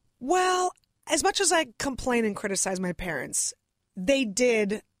 Well, as much as I complain and criticize my parents, they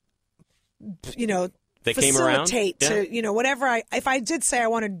did, They came around? To, whatever if I did say I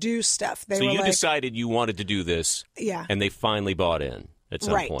want to do stuff, they were like... So you decided you wanted to do this. Yeah. And they finally bought in. at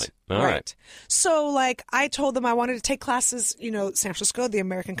some point. All right. So, like, I told them I wanted to take classes, San Francisco, the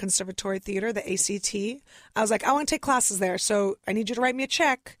American Conservatory Theater, the ACT. I was like, I want to take classes there, so I need you to write me a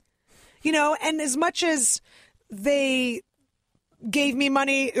check. And as much as they gave me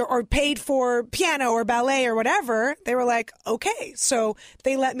money or paid for piano or ballet or whatever, they were like, okay. So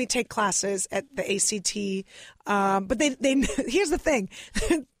they let me take classes at the ACT. But they here's the thing.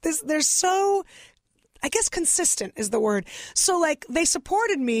 They're so, I guess, consistent is the word. So, like, they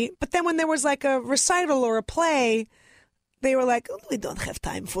supported me, but then when there was like a recital or a play, they were like, we don't have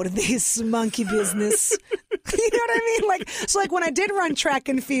time for this monkey business. You know what I mean? Like, so like when I did run track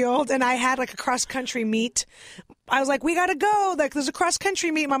and field and I had like a cross country meet, I was like, we got to go. Like, there's a cross country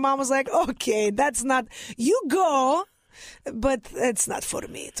meet. My mom was like, okay, that's not, you go, but it's not for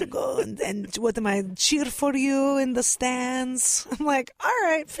me to go. And what am I, cheer for you in the stands? I'm like, all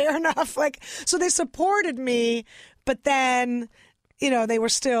right, fair enough. Like, so they supported me, but then, they were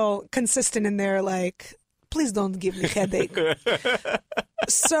still consistent in their like, please don't give me headache.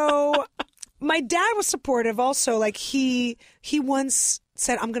 So my dad was supportive also. Like he once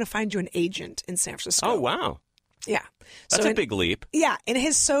said, I'm going to find you an agent in San Francisco. Oh, wow. Yeah. That's a big leap. Yeah. In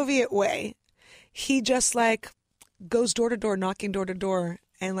his Soviet way, he just like goes door to door, knocking door to door,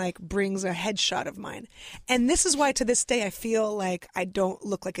 and like brings a headshot of mine. And this is why to this day I feel like I don't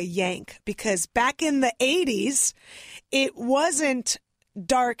look like a Yank, because back in the 80s, it wasn't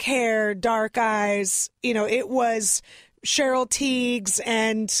dark hair, dark eyes. It was Cheryl Tiegs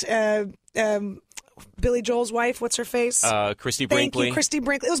and Billy Joel's wife. What's her face? Christy Brinkley. Thank you, Christy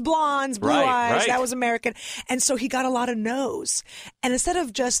Brinkley. It was blondes, blue eyes. Right. That was American. And so he got a lot of no's. And instead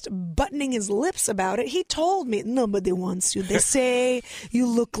of just buttoning his lips about it, he told me, nobody wants you. They say you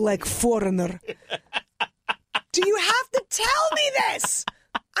look like foreigner. Do you have to tell me this?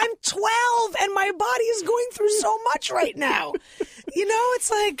 I'm 12 and my body is going through so much right now.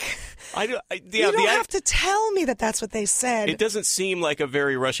 It's like, you don't have to tell me that that's what they said. It doesn't seem like a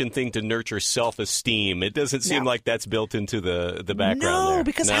very Russian thing to nurture self-esteem. It doesn't seem like that's built into the background there. No,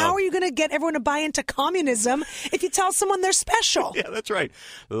 because how are you going to get everyone to buy into communism if you tell someone they're special? Yeah, that's right.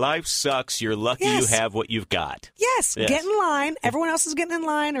 Life sucks. You're lucky you have what you've got. Yes, get in line. Everyone else is getting in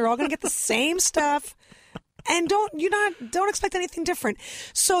line. They're all going to get the same stuff. And don't expect anything different.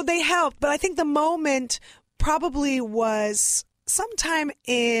 So they helped, but I think the moment probably was sometime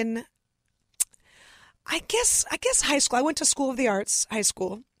in, I guess high school. I went to School of the Arts, high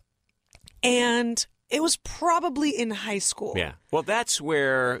school, and it was probably in high school. Yeah. Well, that's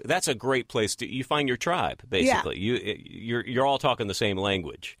a great place you find your tribe, basically. Yeah. You're all talking the same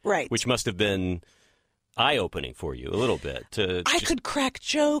language. Right. Which must have been eye-opening for you a little bit. I could crack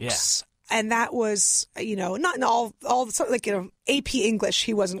jokes. Yeah. And that was, not in all like, AP English,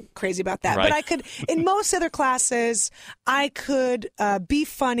 he wasn't crazy about that. Right. But I could, in most other classes, I could be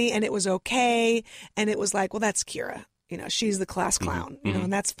funny and it was okay. And it was like, well, that's Kira. She's the class clown,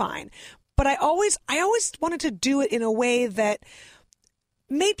 and that's fine. But I always wanted to do it in a way that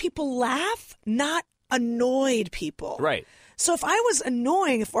made people laugh, not annoyed people. Right. So if I was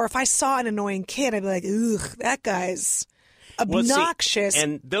annoying, or if I saw an annoying kid, I'd be like, ugh, that guy's obnoxious. Well, see,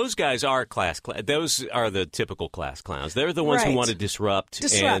 and those guys are those are the typical class clowns. They're the ones who want to disrupt.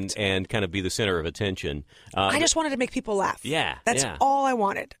 And kind of be the center of attention. I just wanted to make people laugh. Yeah. That's all I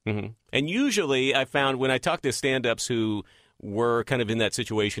wanted. Mm-hmm. And usually I found when I talk to stand-ups who were kind of in that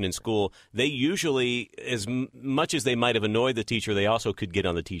situation in school, they usually, as much as they might have annoyed the teacher, they also could get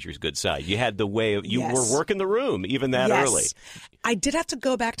on the teacher's good side. You had the way of, you were working the room even that early. I did have to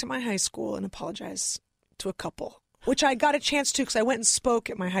go back to my high school and apologize to a couple. Which I got a chance to because I went and spoke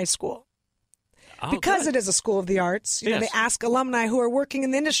at my high school. Because it is a school of the arts. They ask alumni who are working in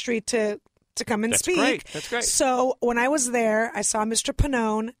the industry to come and speak. That's great. So when I was there, I saw Mr.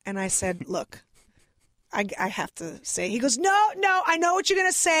 Pannone, and I said, look, I have to say. He goes, no, I know what you're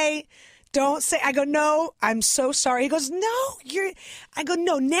going to say. Don't say. I go, no, I'm so sorry. He goes, no, I go,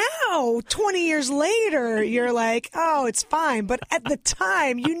 no, now, 20 years later, you're like, oh, it's fine. But at the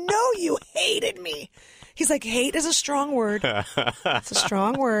time, you hated me. He's like, hate is a strong word. It's a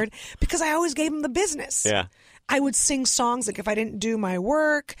strong word because I always gave him the business. Yeah. I would sing songs. Like if I didn't do my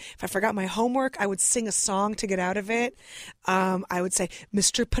work, if I forgot my homework, I would sing a song to get out of it. I would say,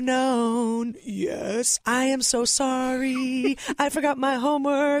 Mr. Pannone, yes, I am so sorry. I forgot my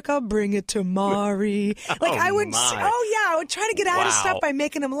homework. I'll bring it to Mari. Like I would I would try to get out of stuff by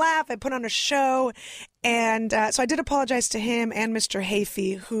making him laugh. I put on a show. And so I did apologize to him and Mr.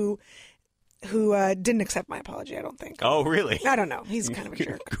 Hayfie, who didn't accept my apology, I don't think. Oh, really? I don't know. He's kind of a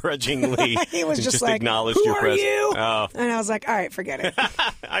jerk. Grudgingly. He was just like, acknowledged who your are you? Oh. And I was like, all right, forget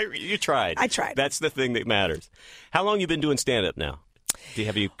it. You tried. I tried. That's the thing that matters. How long you been doing stand-up now?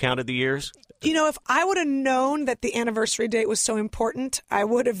 Have you counted the years? You know, if I would have known that the anniversary date was so important, I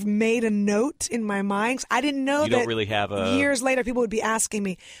would have made a note in my mind. I didn't know You that don't really have a... years later people would be asking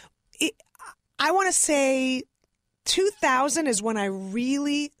me. I want to say 2000 is when I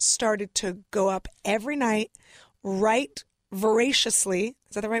really started to go up every night, write voraciously.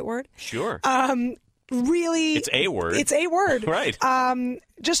 Is that the right word? Sure. Really, It's a word. It's a word. Right.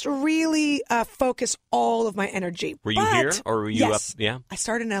 Just really focus all of my energy. Were you here or were you yes, up? Yeah. I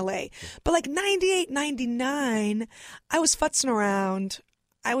started in L.A. But like 98, 99, I was futzing around.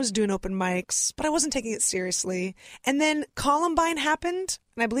 I was doing open mics, but I wasn't taking it seriously. And then Columbine happened,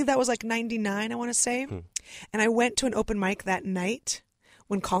 and I believe that was like 99, I want to say. And I went to an open mic that night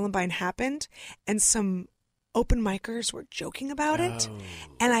when Columbine happened, and some open micers were joking about it.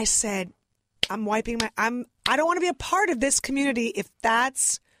 And I said, I don't want to be a part of this community if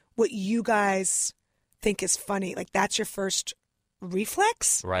that's what you guys think is funny. Like, that's your first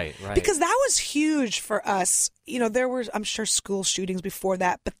reflex. Right. Because that was huge for us. You know, there were, I'm sure, school shootings before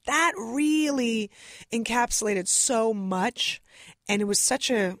that, but that really encapsulated so much. And it was such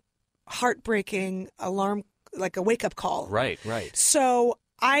a heartbreaking alarm, like a wake-up call. Right. So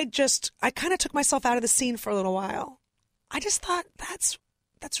I kind of took myself out of the scene for a little while. I just thought that's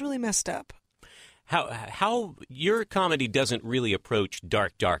really messed up. How your comedy doesn't really approach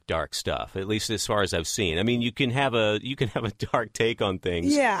dark stuff, at least as far as I've seen. I mean, you can have a dark take on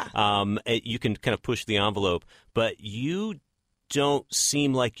things. Yeah. You can kind of push the envelope, but you don't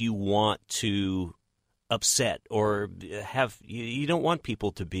seem like you want to upset or you don't want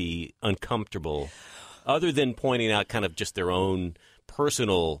people to be uncomfortable, other than pointing out kind of just their own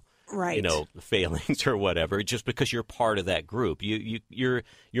personal, right, failings or whatever, just because you're part of that group. You're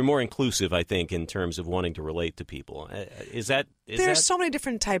more inclusive, I think, in terms of wanting to relate to people. There's so many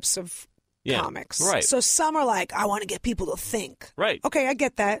different types of comics. Right. So some are like, I want to get people to think. Right. Okay, I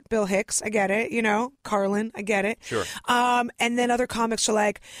get that. Bill Hicks, I get it. Carlin, I get it. Sure. And then other comics are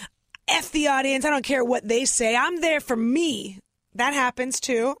like, F the audience. I don't care what they say. I'm there for me. That happens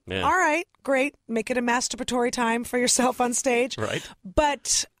too. Yeah. All right, great. Make it a masturbatory time for yourself on stage. Right.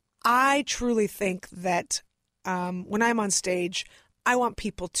 But I truly think that when I'm on stage, I want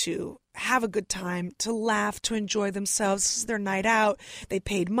people to have a good time, to laugh, to enjoy themselves. This is their night out. They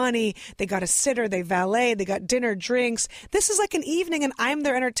paid money. They got a sitter. They valet. They got dinner, drinks. This is like an evening, and I'm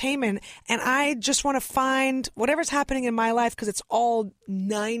their entertainment. And I just want to find whatever's happening in my life, because it's all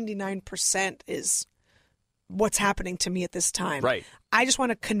 99% is what's happening to me at this time. Right. I just want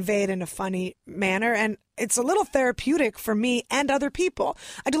to convey it in a funny manner, and it's a little therapeutic for me and other people.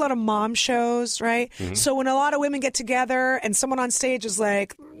 I do a lot of mom shows, right? Mm-hmm. So when a lot of women get together and someone on stage is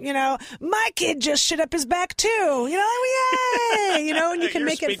like, my kid just shit up his back too, yay, and you can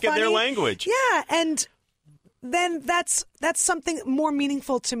make it funny. Speaking their language. Yeah, and then that's something more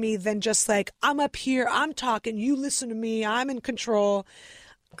meaningful to me than just like, I'm up here, I'm talking, you listen to me, I'm in control.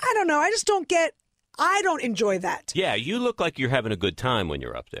 I don't know. I don't enjoy that. Yeah, you look like you're having a good time when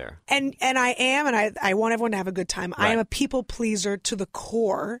you're up there. And I am, and I want everyone to have a good time. Right. I am a people pleaser to the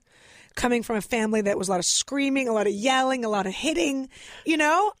core, coming from a family that was a lot of screaming, a lot of yelling, a lot of hitting.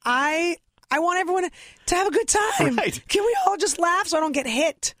 I want everyone to have a good time. Right. Can we all just laugh so I don't get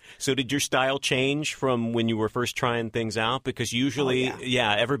hit? So did your style change from when you were first trying things out? Because usually,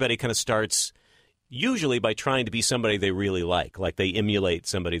 everybody kind of starts... usually by trying to be somebody they really like they emulate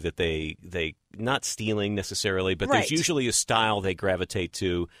somebody that they not stealing necessarily, but there's usually a style they gravitate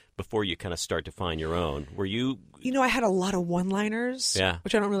to before you kind of start to find your own. Were you? I had a lot of one-liners,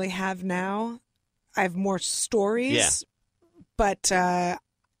 which I don't really have now. I have more stories, but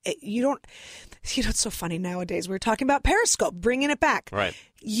you don't. It's so funny nowadays. We were talking about Periscope, bringing it back. Right.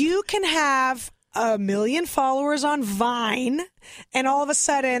 You can have 1 million followers on Vine, and all of a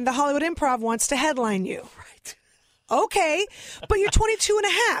sudden the Hollywood Improv wants to headline you. Right. Okay, but you're 22 and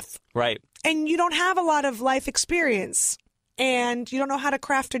a half. Right. And you don't have a lot of life experience, and you don't know how to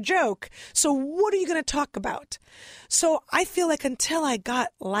craft a joke. So what are you going to talk about? So I feel like until I got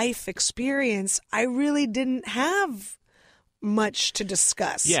life experience, I really didn't have much to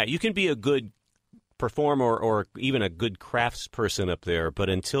discuss. Yeah, you can be a good performer or even a good craftsperson up there, but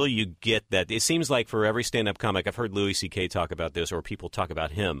until you get that, it seems like for every stand-up comic, I've heard Louis C.K. talk about this, or people talk about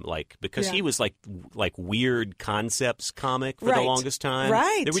him, because he was like weird concepts comic for the longest time.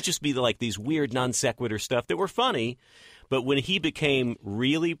 Right. There would just be these weird non sequitur stuff that were funny, but when he became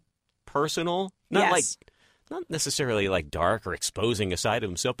really personal, not necessarily like dark or exposing a side of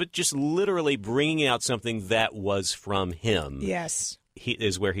himself, but just literally bringing out something that was from him. Yes.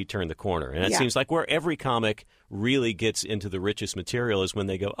 Is where he turned the corner. And it seems like where every comic really gets into the richest material is when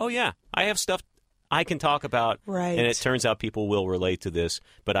they go, oh, yeah, I have stuff I can talk about, Right. and it turns out people will relate to this,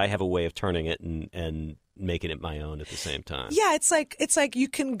 but I have a way of turning it and making it my own at the same time. Yeah, it's like you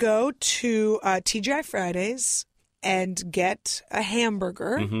can go to TGI Fridays and get a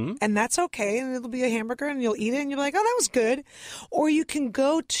hamburger, and that's okay, and it'll be a hamburger, and you'll eat it, and you'll be like, oh, that was good. Or you can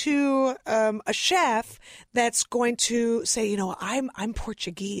go to a chef that's going to say, you know, I'm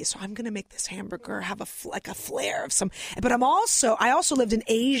Portuguese, so I'm going to make this hamburger have a flair of some. But I also lived in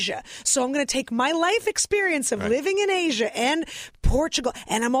Asia, so I'm going to take my life experience of living in Asia and Portugal,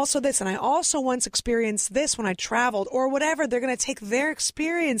 and I'm also this, and I also once experienced this when I traveled, or whatever. They're going to take their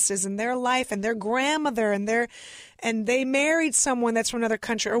experiences and their life and their grandmother and they married someone that's from another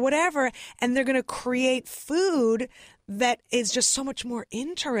country or whatever, and they're going to create food that is just so much more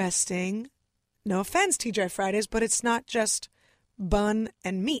interesting. No offense, TGI Fridays, but it's not just bun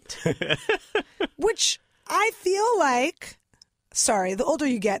and meat, which I feel like, sorry, the older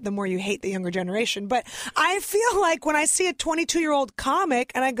you get, the more you hate the younger generation, but I feel like when I see a 22-year-old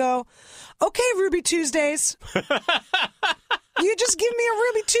comic and I go, okay, Ruby Tuesdays, you just give me a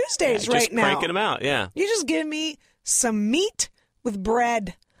Ruby Tuesdays right just now. Cranking them out, yeah. You just give me some meat with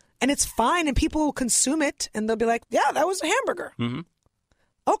bread, and it's fine, and people will consume it, and they'll be like, yeah, that was a hamburger. Mm-hmm.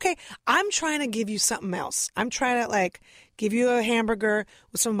 Okay, I'm trying to give you something else. I'm trying to, give you a hamburger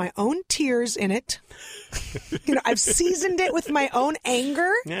with some of my own tears in it. I've seasoned it with my own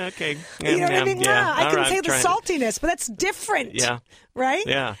anger. Yeah, okay. You know what I mean? Yeah. I can All right, say the saltiness, but that's different. Yeah. Right?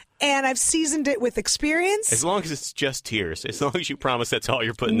 Yeah. And I've seasoned it with experience. As long as it's just tears. As long as you promise that's all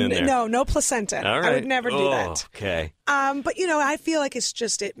you're putting in there. No placenta. All right. I would never do that. Okay. But, I feel like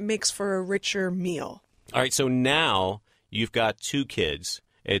it makes for a richer meal. All right, so now you've got 2 kids.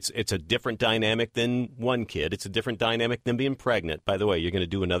 It's a different dynamic than one kid. It's a different dynamic than being pregnant. By the way, you're going to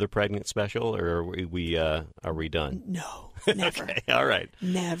do another pregnant special, or are we done? No, never. Okay, all right.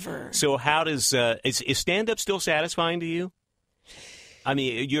 Never. So how does is stand-up still satisfying to you? I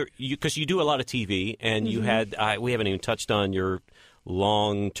mean, because you do a lot of TV, and you had we haven't even touched on your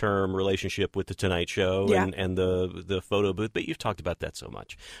long-term relationship with The Tonight Show and the photo booth, but you've talked about that so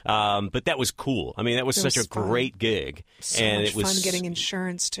much. But that was cool. I mean, that was such a great gig. So and much it was fun getting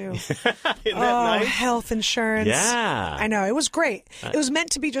insurance, too. Isn't that nice? Health insurance. Yeah. I know. It was great. It was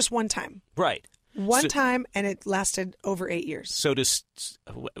meant to be just one time. Right. One time, and it lasted over 8 years. So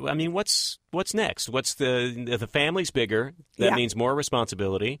what's next? What's the family's bigger? That means more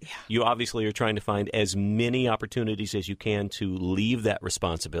responsibility. Yeah. You obviously are trying to find as many opportunities as you can to leave that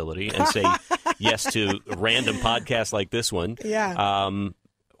responsibility and say yes to random podcasts like this one. Yeah.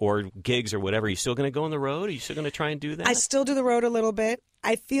 Or gigs or whatever. Are you still going to go on the road? Are you still going to try and do that? I still do the road a little bit.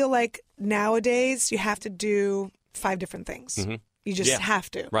 I feel like nowadays you have to do 5 different things. Mm-hmm. You just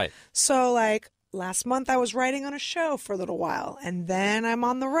have to. Right. So last month I was writing on a show for a little while, and then I'm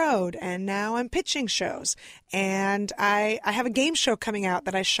on the road, and now I'm pitching shows. And I have a game show coming out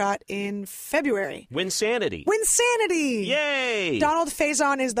that I shot in February. Winsanity. Yay! Donald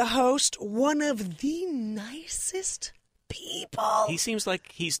Faison is the host, one of the nicest people. He seems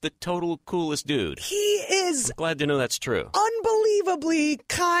like he's the total coolest dude. He is. I'm glad to know that's true. Unbelievably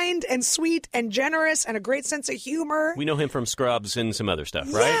kind and sweet and generous and a great sense of humor. We know him from Scrubs and some other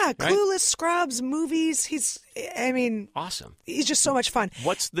stuff, right? Yeah, right? Clueless, Scrubs, movies. Awesome. He's just so much fun.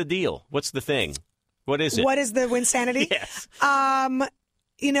 What's the deal? What's the thing? What is it? What is the Winsanity? Yes.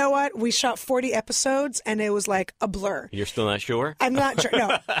 You know what? We shot 40 episodes, and it was like a blur. You're still not sure? I'm not sure.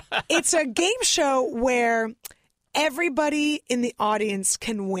 No. It's a game show where everybody in the audience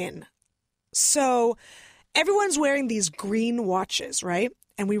can win. So everyone's wearing these green watches, right?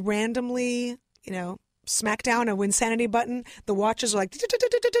 And we randomly, smack down a Winsanity button. The watches are like,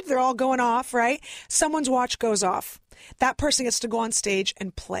 they're all going off, right? Someone's watch goes off. That person gets to go on stage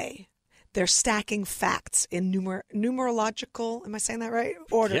and play. They're stacking facts in numerological, am I saying that right?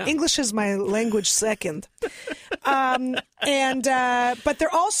 Order. Yeah. English is my language second. But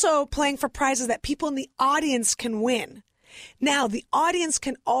they're also playing for prizes that people in the audience can win. Now, the audience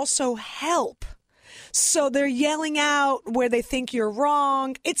can also help. So they're yelling out where they think you're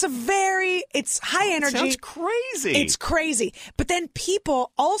wrong. It's high energy. Sounds crazy. It's crazy. But then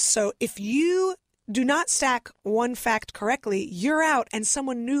people also, if you do not stack one fact correctly, you're out, and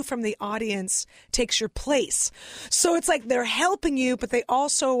someone new from the audience takes your place. So it's like they're helping you, but they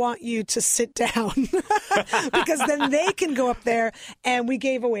also want you to sit down because then they can go up there. And we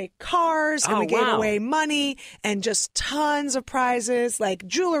gave away cars, and we gave away money, and just tons of prizes, like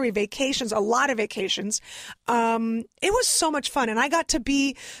jewelry, vacations, a lot of vacations. It was so much fun, and I got to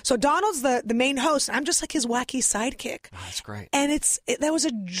be so Donald's the main host. And I'm just like his wacky sidekick. Oh, that's great. And that was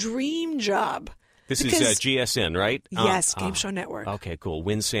a dream job. This is GSN, right? Yes, Game Show Network. Okay, cool.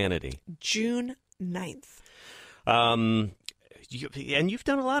 Winsanity. June 9th. And you've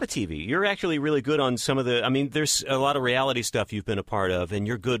done a lot of TV. You're actually really good on some of the, I mean, there's a lot of reality stuff you've been a part of, and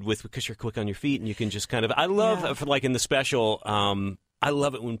you're good with, because you're quick on your feet, and you can just kind of, I love, like in the special, I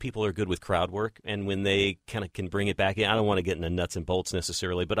love it when people are good with crowd work and when they kind of can bring it back in. I don't want to get into nuts and bolts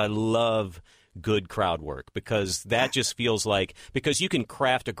necessarily, but I love good crowd work because that just feels like, because you can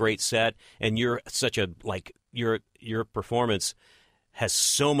craft a great set and you're such a, like, your performance has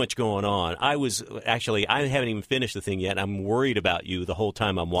so much going on. I haven't even finished the thing yet. I'm worried about you the whole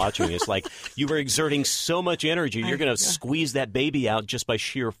time I'm watching. It's like you were exerting so much energy. You're going to squeeze that baby out just by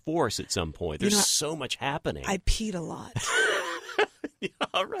sheer force at some point. There's so much happening. I peed a lot. Yeah,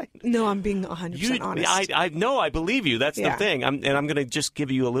 all right. No, I'm being 100% honest. I know. I believe you. That's the thing. I'm going to just give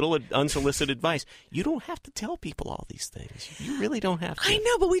you a little unsolicited advice. You don't have to tell people all these things. You really don't have to. I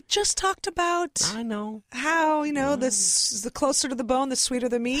know, but we just talked about. I know how the closer to the bone, the sweeter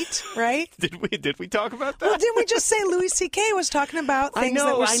the meat, right? Did we talk about that? Well, didn't we just say Louis C.K. was talking about things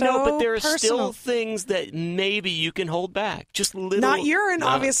that were so I know, but there are personal. still things that maybe you can hold back. Just little. Not urine,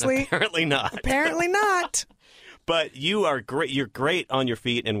 obviously. Apparently not. Apparently not. But you are great. You're great on your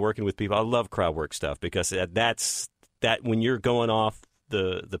feet and working with people. I love crowd work stuff because that's when you're going off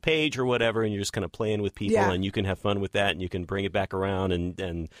the page or whatever, and you're just kind of playing with people, and you can have fun with that, and you can bring it back around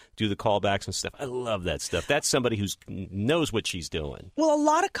and do the callbacks and stuff. I love that stuff. That's somebody who knows what she's doing. Well, a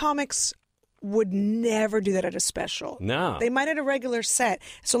lot of comics would never do that at a special. No, they might at a regular set.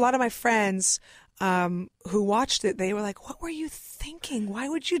 So a lot of my friends who watched it, they were like, what were you thinking? Why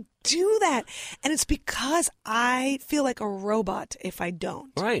would you do that? And it's because I feel like a robot if I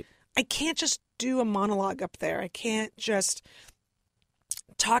don't. Right. I can't just do a monologue up there. I can't just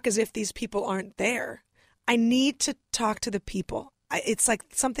talk as if these people aren't there. I need to talk to the people. It's like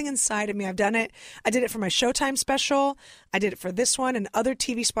something inside of me. I've done it. I did it for my Showtime special. I did it for this one and other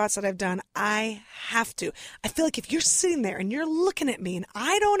TV spots that I've done. I have to. I feel like if you're sitting there and you're looking at me and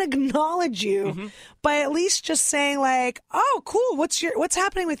I don't acknowledge you by at least just saying like, oh, cool. What's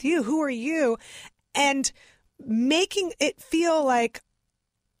happening with you? Who are you? And making it feel like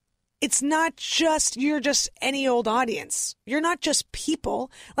it's not just, you're just any old audience. You're not just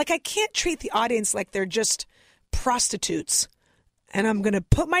people. Like I can't treat the audience like they're just prostitutes. And I'm going to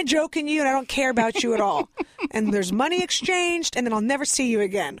put my joke in you and I don't care about you at all. And there's money exchanged and then I'll never see you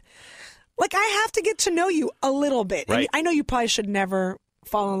again. Like I have to get to know you a little bit. Right. And I know you probably should never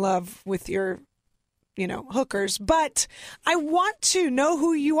fall in love with your, hookers, but I want to know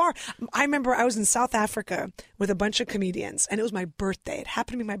who you are. I remember I was in South Africa with a bunch of comedians and it was my birthday. It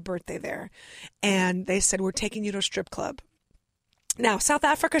happened to be my birthday there. And they said, we're taking you to a strip club. Now, South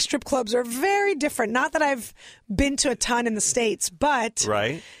Africa strip clubs are very different. Not that I've been to a ton in the States, but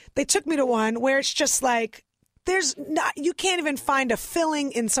they took me to one where it's just like, you can't even find a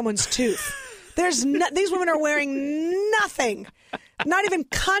filling in someone's tooth. These women are wearing nothing, not even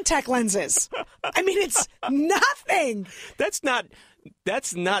contact lenses. I mean, it's nothing. That's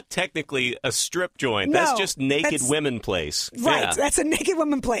not technically a strip joint. No, that's just naked women place. Right. Yeah. That's a naked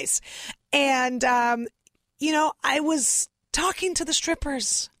women place. And, I was talking to the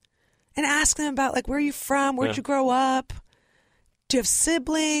strippers and asking them about, like, where are you from? Where'd you grow up? Do you have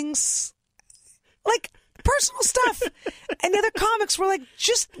siblings? Like, personal stuff. And the other comics were like,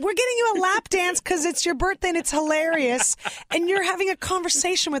 we're getting you a lap dance because it's your birthday and it's hilarious. And you're having a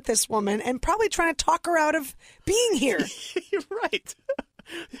conversation with this woman and probably trying to talk her out of being here. You're right.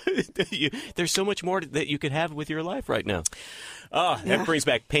 There's so much more that you could have with your life right now. That brings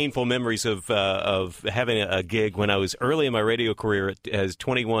back painful memories of having a gig when I was early in my radio career as a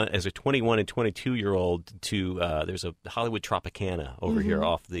 21 and 22-year-old. There's a Hollywood Tropicana over here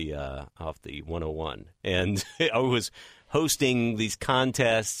off the 101, and I was hosting these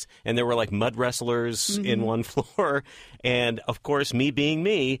contests, and there were like mud wrestlers in one floor, and of course, me being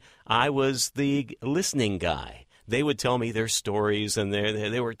me, I was the listening guy. They would tell me their stories, and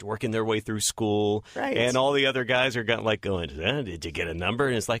they were working their way through school, and all the other guys are going, did you get a number?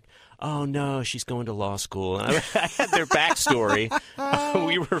 And it's like, oh, no, she's going to law school. And I had their backstory.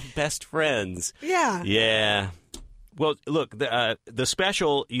 We were best friends. Yeah. Yeah. Well, look, the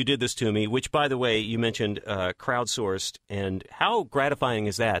special, you did this to me, which, by the way, you mentioned crowdsourced, and how gratifying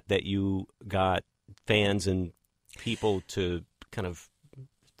is that you got fans and people to kind of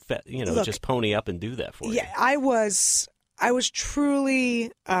look, just pony up and do that for you. Yeah, I was truly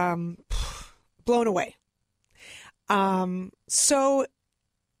blown away. So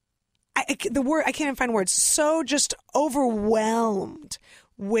I can't even find words. So just overwhelmed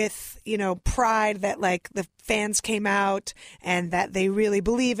with, pride that like the fans came out and that they really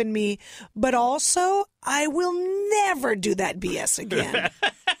believe in me, but also I will never do that BS again.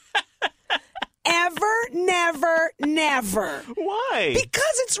 Never. Why?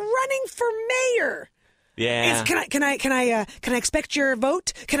 Because it's running for mayor. Yeah. Can I expect your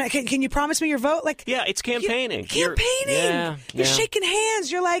vote? Can you promise me your vote? Like, yeah, it's campaigning. You're shaking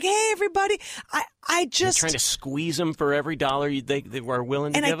hands. You're like, hey, everybody. I just You're trying to squeeze them for every dollar they are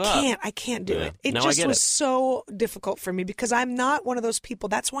willing to give up. I can't do it. It No, just I get was it. so difficult for me because I'm not one of those people.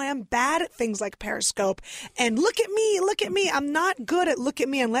 That's why I'm bad at things like Periscope. And look at me. I'm not good at look at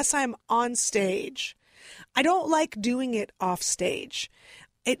me unless I'm on stage. I don't like doing it off stage.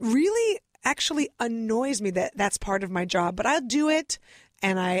 It really actually annoys me that that's part of my job, but I'll do it.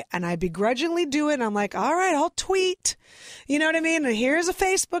 And I begrudgingly do it. And I'm like, all right, I'll tweet. You know what I mean? And here's a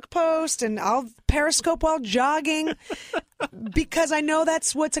Facebook post and I'll Periscope while jogging because I know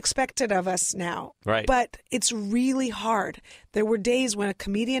that's what's expected of us now. Right. But it's really hard. There were days when a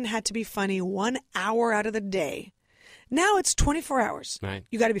comedian had to be funny 1 hour out of the day. Now it's 24 hours. Right.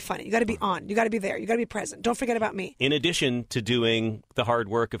 You got to be funny. You got to be on. You got to be there. You got to be present. Don't forget about me. In addition to doing the hard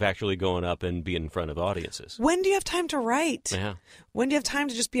work of actually going up and being in front of audiences. When do you have time to write? Yeah. When do you have time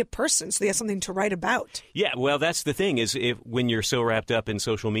to just be a person so you have something to write about? Yeah, well, that's the thing is when you're so wrapped up in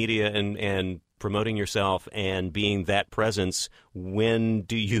social media and promoting yourself and being that presence, when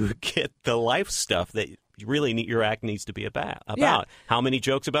do you get the life stuff that really your act needs to be about? Yeah. How many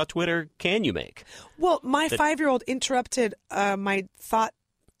jokes about Twitter can you make? Well, my 5-year-old interrupted my thought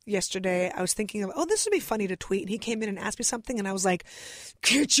yesterday. I was thinking of, this would be funny to tweet. And he came in and asked me something. And I was like,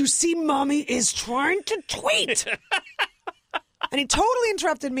 can't you see Mommy is trying to tweet? And he totally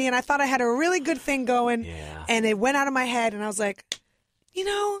interrupted me. And I thought I had a really good thing going. Yeah. And it went out of my head. And I was like,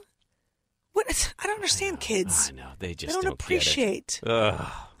 what? I don't understand kids. I know. They just don't appreciate. Get it.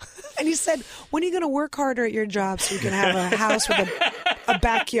 Ugh. And he said, when are you going to work harder at your job so you can have a house with a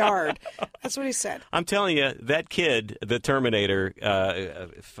backyard? That's what he said. I'm telling you, that kid, the Terminator, the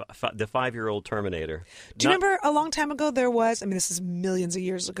 5-year-old Terminator. Do you remember a long time ago there was, this is millions of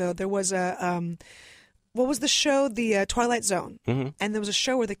years ago, there was a, what was the show? The Twilight Zone. Mm-hmm. And there was a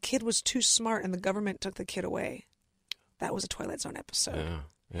show where the kid was too smart and the government took the kid away. That was a Twilight Zone episode.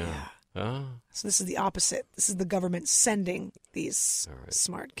 Yeah. Oh. So this is the opposite. This is the government sending these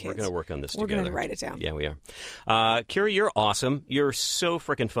smart kids. We're going to work on this together. We're going to write it down. Yeah, we are. Kira, you're awesome. You're so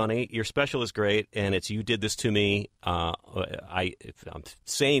freaking funny. Your special is great, and it's You Did This to Me. I'm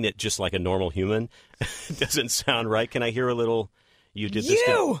saying it just like a normal human. It doesn't sound right. Can I hear a little You Did This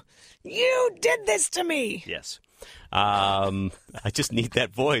to Me? You did this to me. Yes. I just need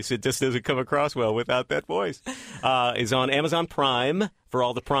that voice. It just doesn't come across well without that voice. Is on Amazon Prime for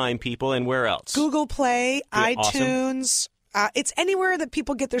all the Prime people, and where else? Google Play, Yeah, iTunes. awesome. It's anywhere that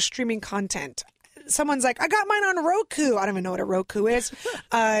people get their streaming content. Someone's like, I got mine on Roku. I don't even know what a Roku is.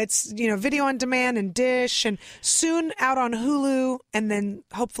 It's video on demand and Dish, and soon out on Hulu, and then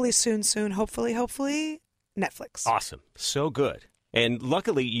hopefully hopefully Netflix. Awesome. So good. And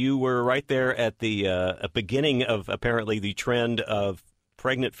luckily, you were right there at the beginning of apparently the trend of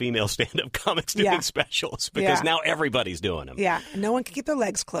pregnant female stand-up comics doing specials, because now everybody's doing them. Yeah, and no one can keep their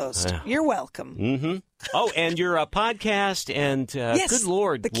legs closed. You're welcome. Mm-hmm. Oh, and your podcast, and yes, good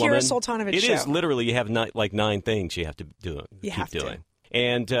Lord, the Kira woman, Soltanovich Show. It is literally, you have 9 things you have to do. You have to.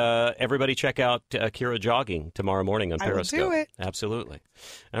 And everybody check out Kira Jogging tomorrow morning on Periscope. I will do it. Absolutely.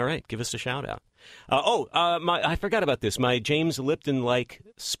 All right, give us a shout-out. I forgot about this. My James Lipton-like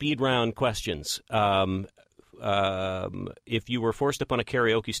speed round questions. If you were forced up on a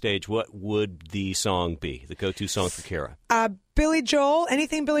karaoke stage, what would the song be? The go-to song for Kira? Billy Joel.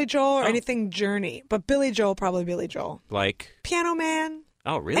 Anything Billy Joel or anything Journey. But Billy Joel, probably Billy Joel. Like? Piano Man.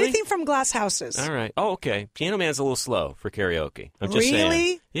 Oh, really? Anything from Glass Houses. All right. Oh, okay. Piano Man's a little slow for karaoke. I'm just saying.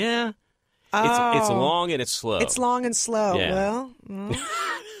 Really? Yeah. It's long and it's slow. It's long and slow. Yeah. Well...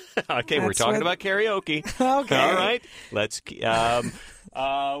 Okay, we're talking about karaoke. Okay. All right. Let's.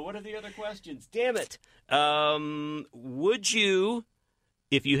 What are the other questions? Damn it. Would you,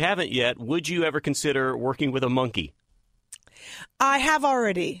 if you haven't yet, would you ever consider working with a monkey? I have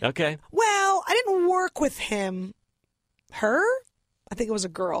already. Okay. Well, I didn't work with him. Her? I think it was a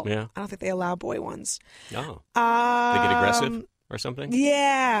girl. Yeah. I don't think they allow boy ones. No. They get aggressive or something?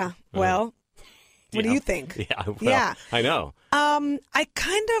 Yeah. Well, what do you think? Yeah. Well, yeah. I know. I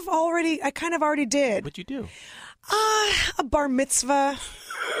kind of already did. What'd you do? A bar mitzvah.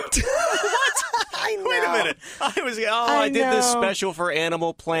 What? I know. Wait a minute. I did this special for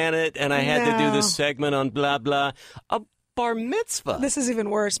Animal Planet, and I had to do this segment on blah, blah. A bar mitzvah. This is even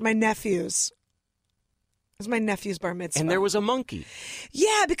worse. My nephew's. It was my nephew's bar mitzvah. And there was a monkey.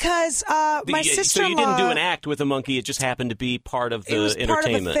 Yeah, because my sister-in-law... So you didn't do an act with a monkey. It just happened to be part of the it was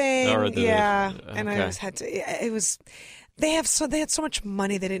entertainment. part of a thing, or the, yeah. okay. And I just had to... It was... They had so much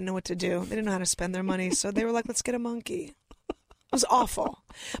money they didn't know what to do. They didn't know how to spend their money, so they were like, let's get a monkey. It was awful.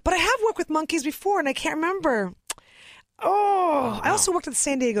 But I have worked with monkeys before, and I can't remember. I also worked at the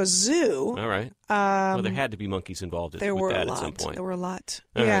San Diego Zoo. All right. Well, there had to be monkeys involved with that at some point. There were a lot.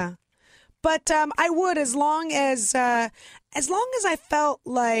 All yeah. right. But I would, as long as I felt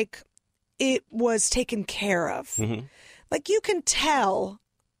like it was taken care of. Mm-hmm. Like, you can tell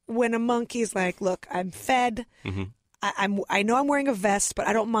when a monkey's like, look, I'm fed. Mm-hmm. I know I'm wearing a vest, but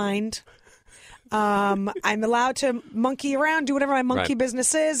I don't mind. I'm allowed to monkey around, do whatever my monkey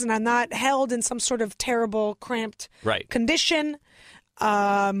business is, and I'm not held in some sort of terrible, cramped condition.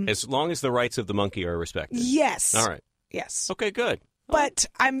 As long as the rights of the monkey are respected. Yes. All right. Yes. Okay, good. But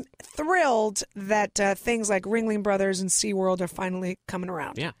I'm thrilled that things like Ringling Brothers and SeaWorld are finally coming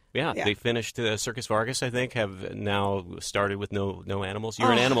around. Yeah. They finished Circus Vargas, I think, have now started with no animals.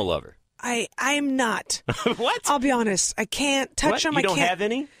 You're an animal lover. I'm not. What? I'll be honest. I can't touch them. You don't have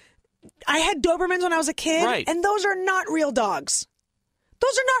any? I had Dobermans when I was a kid, and those are not real dogs.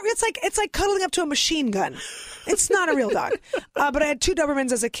 Those are not. It's like cuddling up to a machine gun. It's not a real dog. But I had 2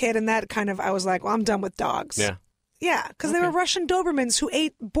 Dobermans as a kid, and that kind of, I was like, well, I'm done with dogs. Yeah, because they were Russian Dobermans who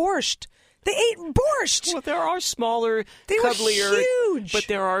ate borscht. They ate borscht. Well, there are smaller, they cuddlier, were huge. But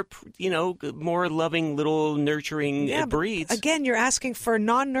there are, more loving, little nurturing breeds. Again, you're asking for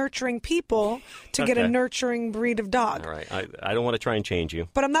non-nurturing people to get a nurturing breed of dog. All right, I don't want to try and change you.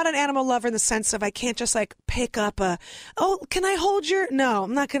 But I'm not an animal lover in the sense of I can't just like pick up can I hold your? No,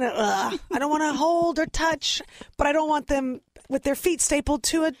 I'm not gonna. I don't want to hold or touch, but I don't want them with their feet stapled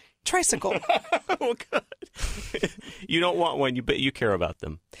to a tricycle. Oh, good. You don't want one, but you care about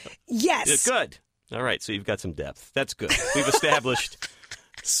them. Yes. Good. All right, so you've got some depth. That's good. We've established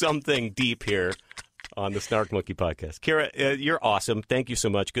something deep here on the Snark Monkey Podcast. Kira, you're awesome. Thank you so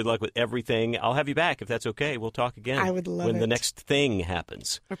much. Good luck with everything. I'll have you back if that's okay. We'll talk again. I would love when it. the next thing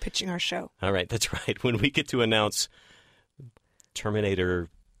happens. We're pitching our show. All right, that's right. When we get to announce Terminator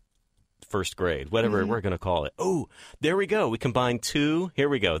First Grade, whatever we're going to call it. Oh, there we go. We combined 2. Here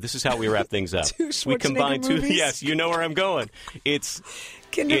we go. This is how we wrap things up. 2 Schwarzenegger we combined 2. movies? Yes, you know where I'm going. It's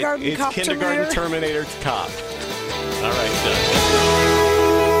Kindergarten Cop Kindergarten Terminator Cop. All right, done.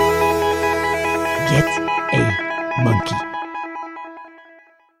 Get a monkey.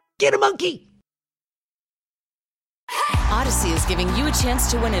 Get a monkey. Odyssey is giving you a chance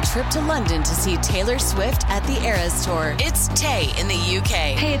to win a trip to London to see Taylor Swift at the Eras Tour. It's Tay in the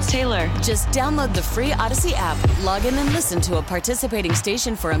UK. Hey, it's Taylor. Just download the free Odyssey app, log in and listen to a participating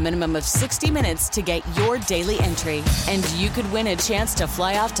station for a minimum of 60 minutes to get your daily entry. And you could win a chance to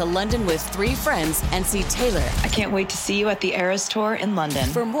fly off to London with 3 friends and see Taylor. I can't wait to see you at the Eras Tour in London.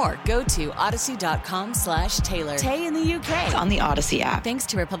 For more, go to odyssey.com/Taylor. Tay in the UK. On the Odyssey app. Thanks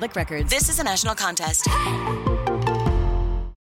to Republic Records. This is a national contest.